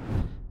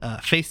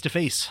 Face to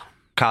Face.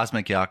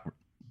 Cosmic Yacht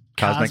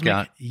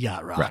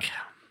Rock. Rock.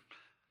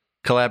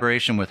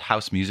 Collaboration with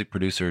house music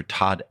producer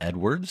Todd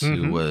Edwards,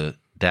 who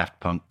Daft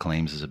Punk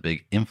claims is a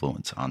big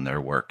influence on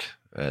their work,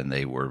 and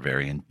they were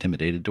very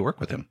intimidated to work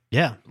with him.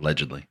 Yeah.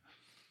 Allegedly.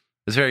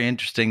 It's very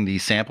interesting, the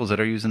samples that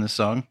are used in this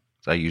song.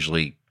 I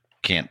usually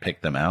can't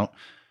pick them out.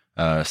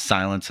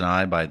 Silence and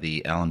I by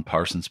the Alan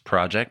Parsons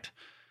Project.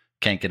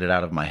 Can't Get It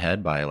Out of My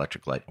Head by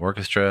Electric Light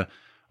Orchestra.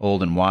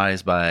 Old and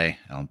Wise by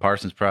Alan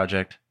Parsons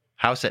Project.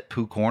 House at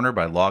Pooh Corner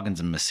by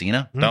Loggins and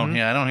Messina. I don't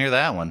hear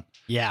that one.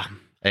 Yeah.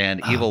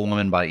 And Evil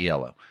Woman by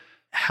ELO.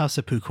 House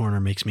at Pooh Corner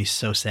makes me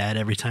so sad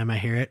every time I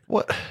hear it.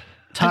 What?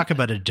 Talk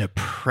about a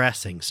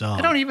depressing song.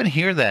 I don't even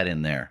hear that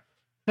in there.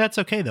 That's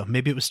okay, though.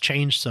 Maybe it was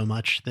changed so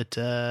much that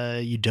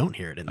you don't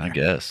hear it in there. I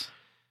guess.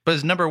 But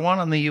it's number 1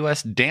 on the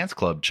U.S. dance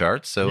club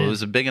charts, so it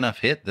was a big enough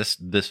hit,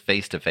 this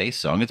Face-to-Face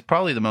song. It's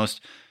probably the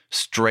most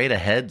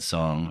straight-ahead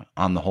song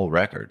on the whole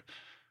record.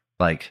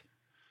 Like,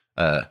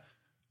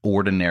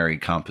 ordinary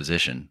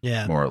composition,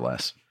 more or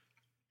less.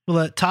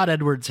 Well, Todd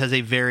Edwards has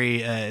a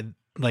very,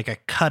 like a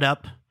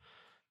cut-up,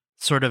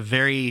 sort of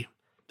very,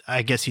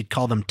 I guess you'd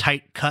call them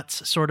tight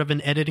cuts, sort of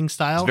an editing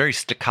style. It's very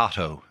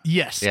staccato.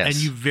 Yes, and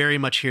you very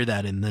much hear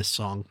that in this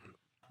song.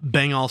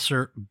 Bang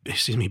Alter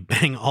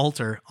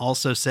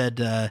also said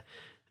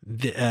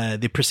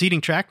the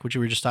preceding track, which we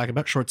were just talking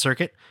about, Short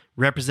Circuit,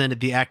 represented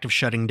the act of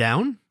shutting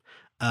down.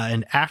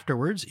 And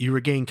afterwards, you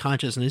regain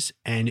consciousness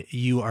and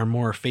you are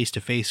more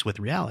face-to-face with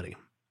reality.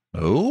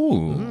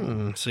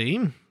 Oh. See?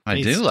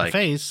 I do like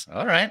face.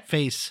 All right.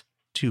 Face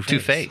to face. To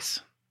face.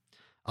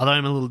 Although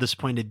I'm a little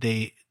disappointed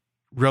they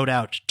wrote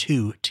out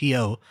 2,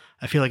 T-O.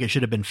 I feel like it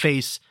should have been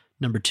face,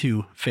 number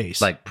 2,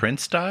 face. Like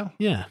Prince style?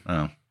 Yeah.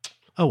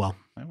 Oh, well.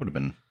 That would have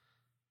been,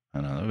 I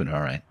don't know, that would have been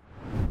all right.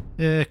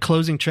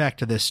 Closing track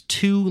to this,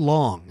 Too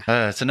Long.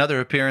 It's another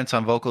appearance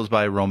on vocals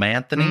by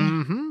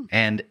Romanthony,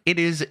 and it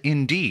is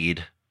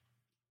indeed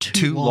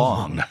too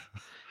long.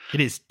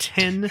 It is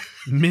 10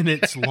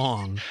 minutes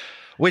long.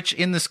 Which,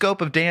 in the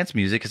scope of dance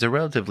music, is a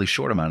relatively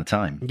short amount of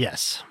time.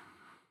 Yes.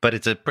 But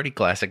it's a pretty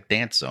classic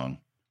dance song.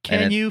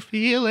 Can you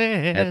feel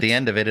it? At the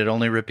end of it, it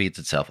only repeats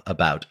itself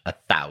about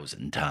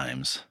 1,000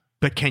 times.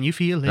 But can you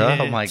feel it?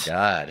 Oh, my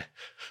God.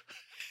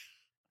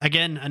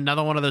 Again,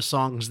 another one of those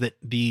songs that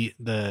the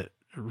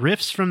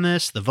riffs from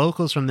this, the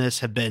vocals from this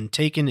have been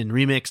taken and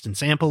remixed and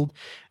sampled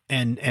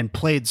and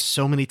played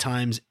so many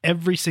times.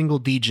 Every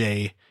single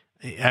DJ,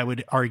 I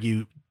would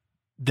argue,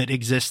 that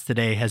exists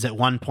today has at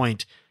one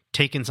point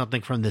taken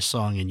something from this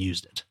song and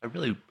used it.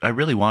 I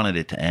really wanted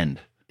it to end.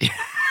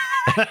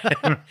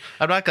 I'm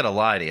not going to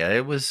lie to you.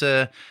 It was,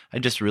 I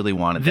just really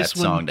wanted that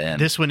song to end.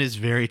 This one is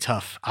very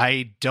tough.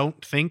 I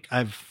don't think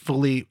I've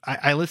fully,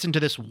 I listened to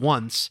this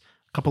once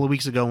a couple of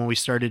weeks ago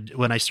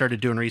when I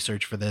started doing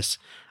research for this.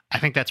 I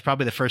think that's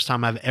probably the first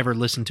time I've ever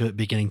listened to it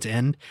beginning to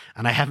end,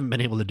 and I haven't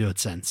been able to do it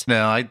since.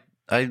 No,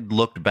 I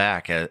looked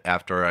back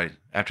after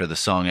the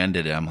song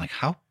ended, and I'm like,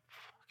 how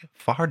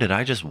far did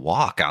I just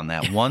walk on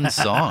that one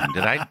song?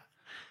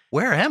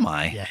 Where am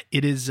I? Yeah,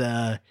 it is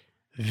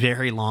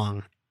very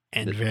long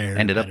and very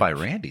ended up by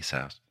Randy's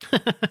house.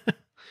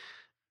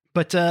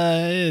 But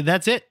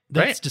that's it.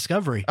 That's right.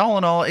 Discovery. All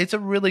in all, it's a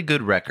really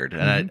good record,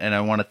 and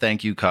I want to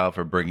thank you, Kyle,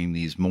 for bringing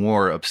these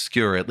more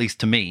obscure, at least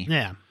to me,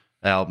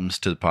 albums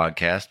to the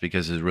podcast,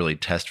 because it's really a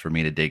test for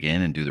me to dig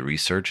in and do the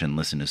research and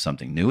listen to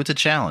something new. It's a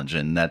challenge,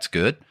 and that's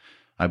good.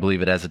 I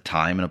believe it has a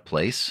time and a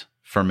place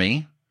for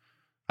me.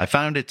 I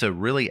found it's a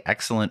really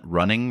excellent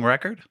running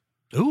record.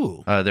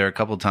 Ooh. There are a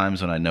couple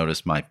times when I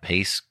noticed my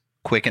pace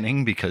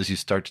quickening because you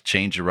start to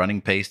change your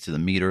running pace to the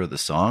meter of the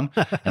song.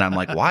 And I'm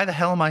like, why the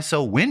hell am I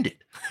so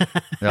winded?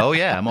 Oh,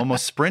 yeah, I'm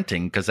almost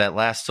sprinting because that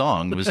last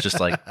song was just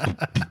like,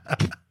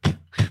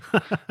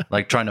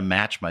 like trying to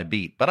match my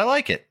beat. But I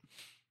like it.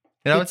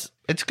 You know,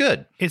 it's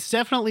good. It's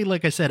definitely,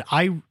 like I said,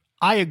 I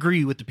I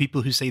agree with the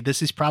people who say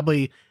this is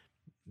probably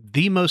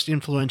the most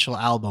influential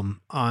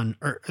album on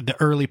the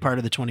early part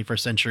of the 21st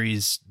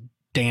century's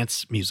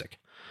dance music.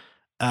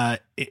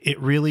 It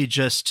really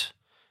just,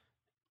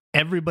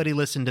 everybody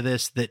listened to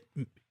this that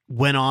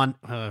went on,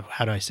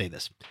 how do I say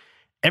this?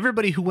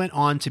 Everybody who went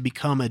on to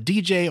become a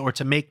DJ or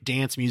to make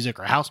dance music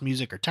or house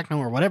music or techno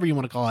or whatever you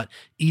want to call it,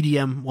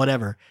 EDM,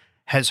 whatever,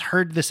 has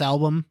heard this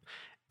album,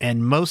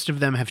 and most of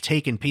them have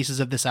taken pieces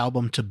of this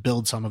album to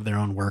build some of their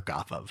own work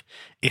off of.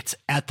 It's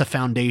at the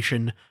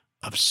foundation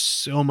of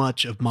so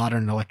much of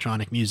modern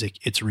electronic music.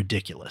 It's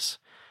ridiculous.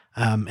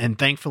 And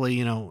thankfully,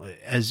 you know,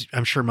 as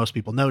I'm sure most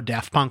people know,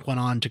 Daft Punk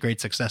went on to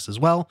great success as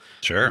well.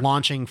 Sure.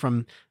 Launching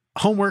from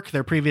Homework,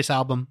 their previous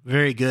album,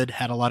 very good,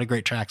 had a lot of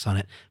great tracks on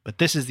it. But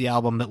this is the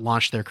album that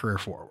launched their career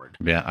forward.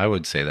 Yeah, I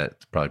would say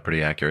that's probably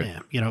pretty accurate. Yeah,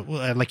 you know,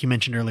 like you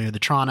mentioned earlier, the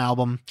Tron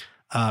album,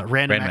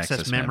 Random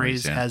Access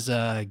Memories has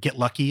Get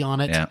Lucky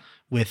on it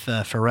with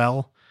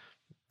Pharrell.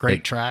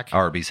 Great track.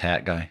 Arby's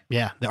hat guy.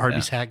 Yeah, the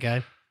Arby's hat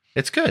guy.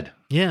 It's good.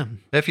 Yeah.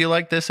 If you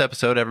like this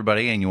episode,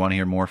 everybody, and you want to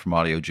hear more from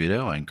Audio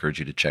Judo, I encourage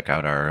you to check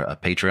out our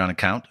Patreon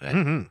account at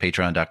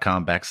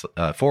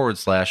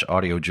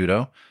patreon.com/Audio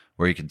Judo,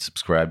 where you can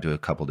subscribe to a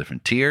couple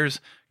different tiers,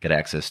 get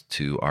access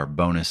to our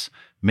bonus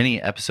mini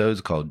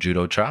episodes called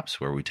Judo Chops,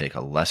 where we take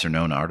a lesser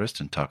known artist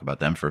and talk about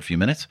them for a few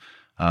minutes.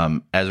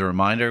 As a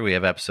reminder, we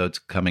have episodes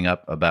coming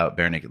up about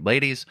Bare Naked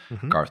Ladies,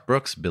 Garth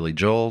Brooks, Billy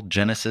Joel,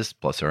 Genesis,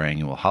 plus our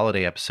annual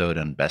holiday episode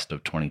and best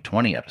of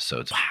 2020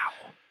 episodes. Wow.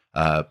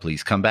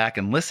 Please come back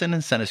and listen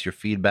and send us your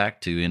feedback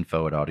to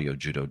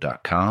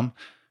info@audiojudo.com,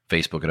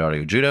 Facebook at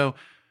Audio Judo,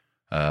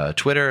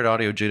 Twitter at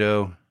Audio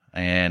Judo,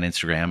 and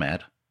Instagram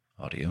at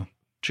Audio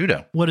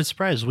Judo. What a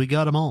surprise. We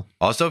got them all.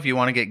 Also, if you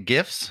want to get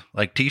gifts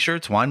like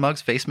t-shirts, wine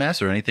mugs, face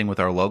masks, or anything with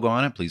our logo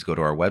on it, please go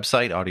to our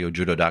website,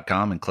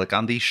 audiojudo.com, and click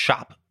on the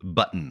shop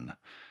button.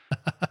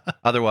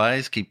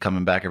 Otherwise, keep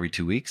coming back every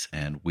 2 weeks,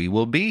 and we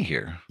will be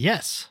here.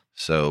 Yes.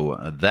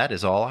 So that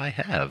is all I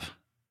have.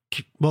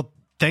 Well,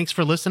 thanks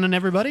for listening,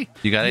 everybody.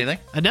 You got anything?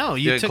 No,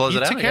 you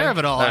took care of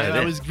it all.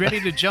 I was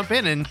ready to jump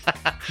in, and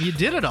you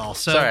did it all.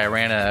 So sorry, I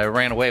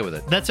ran away with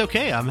it. That's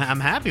okay. I'm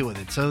happy with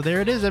it. So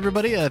there it is,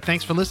 everybody.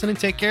 Thanks for listening.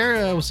 Take care.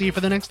 We'll see you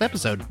for the next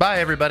episode. Bye,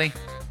 everybody.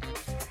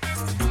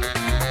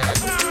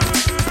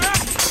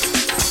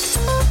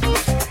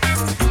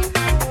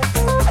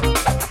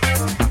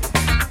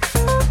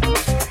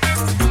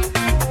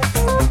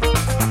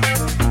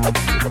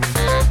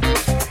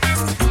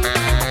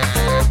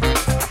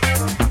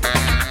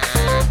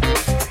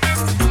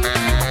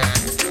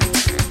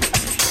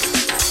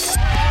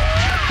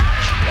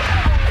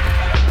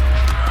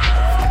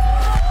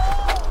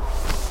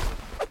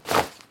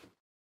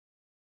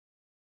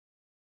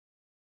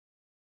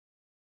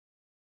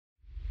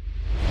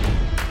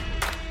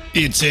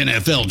 It's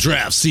NFL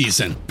draft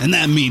season, and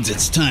that means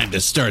it's time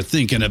to start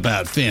thinking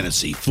about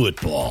fantasy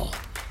football.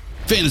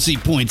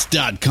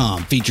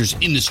 FantasyPoints.com features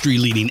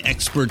industry-leading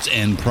experts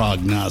and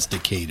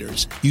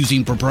prognosticators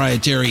using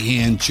proprietary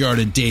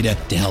hand-charted data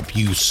to help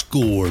you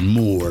score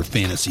more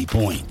fantasy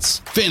points.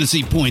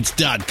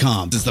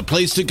 FantasyPoints.com is the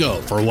place to go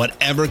for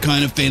whatever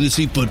kind of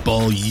fantasy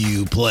football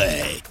you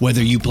play.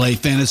 Whether you play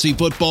fantasy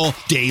football,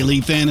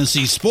 daily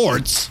fantasy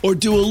sports, or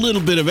do a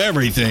little bit of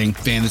everything,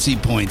 Fantasy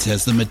Points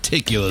has the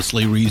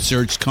meticulously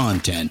researched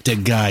content to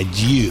guide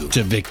you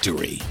to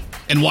victory.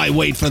 And why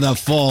wait for the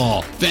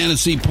fall?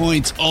 Fantasy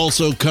Points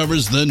also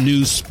covers the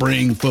new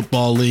spring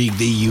football league,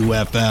 the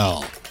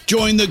UFL.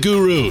 Join the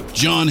guru,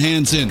 John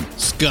Hansen,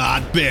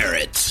 Scott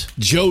Barrett,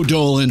 Joe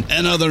Dolan,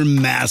 and other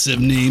massive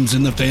names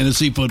in the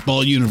fantasy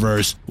football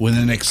universe with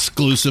an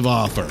exclusive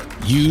offer.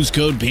 Use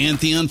code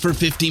Pantheon for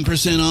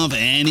 15% off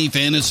any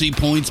Fantasy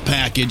Points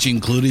package,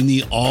 including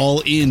the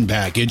all-in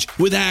package,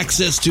 with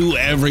access to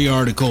every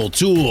article,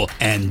 tool,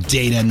 and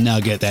data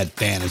nugget that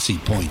Fantasy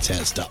Points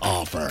has to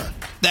offer.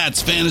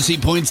 That's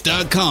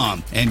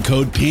FantasyPoints.com and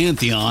code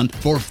Pantheon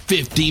for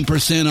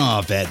 15%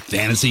 off at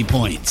Fantasy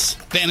Points.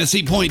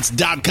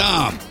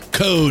 FantasyPoints.com,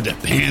 code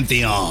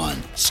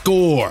Pantheon.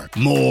 Score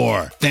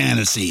more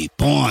fantasy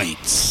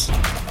points.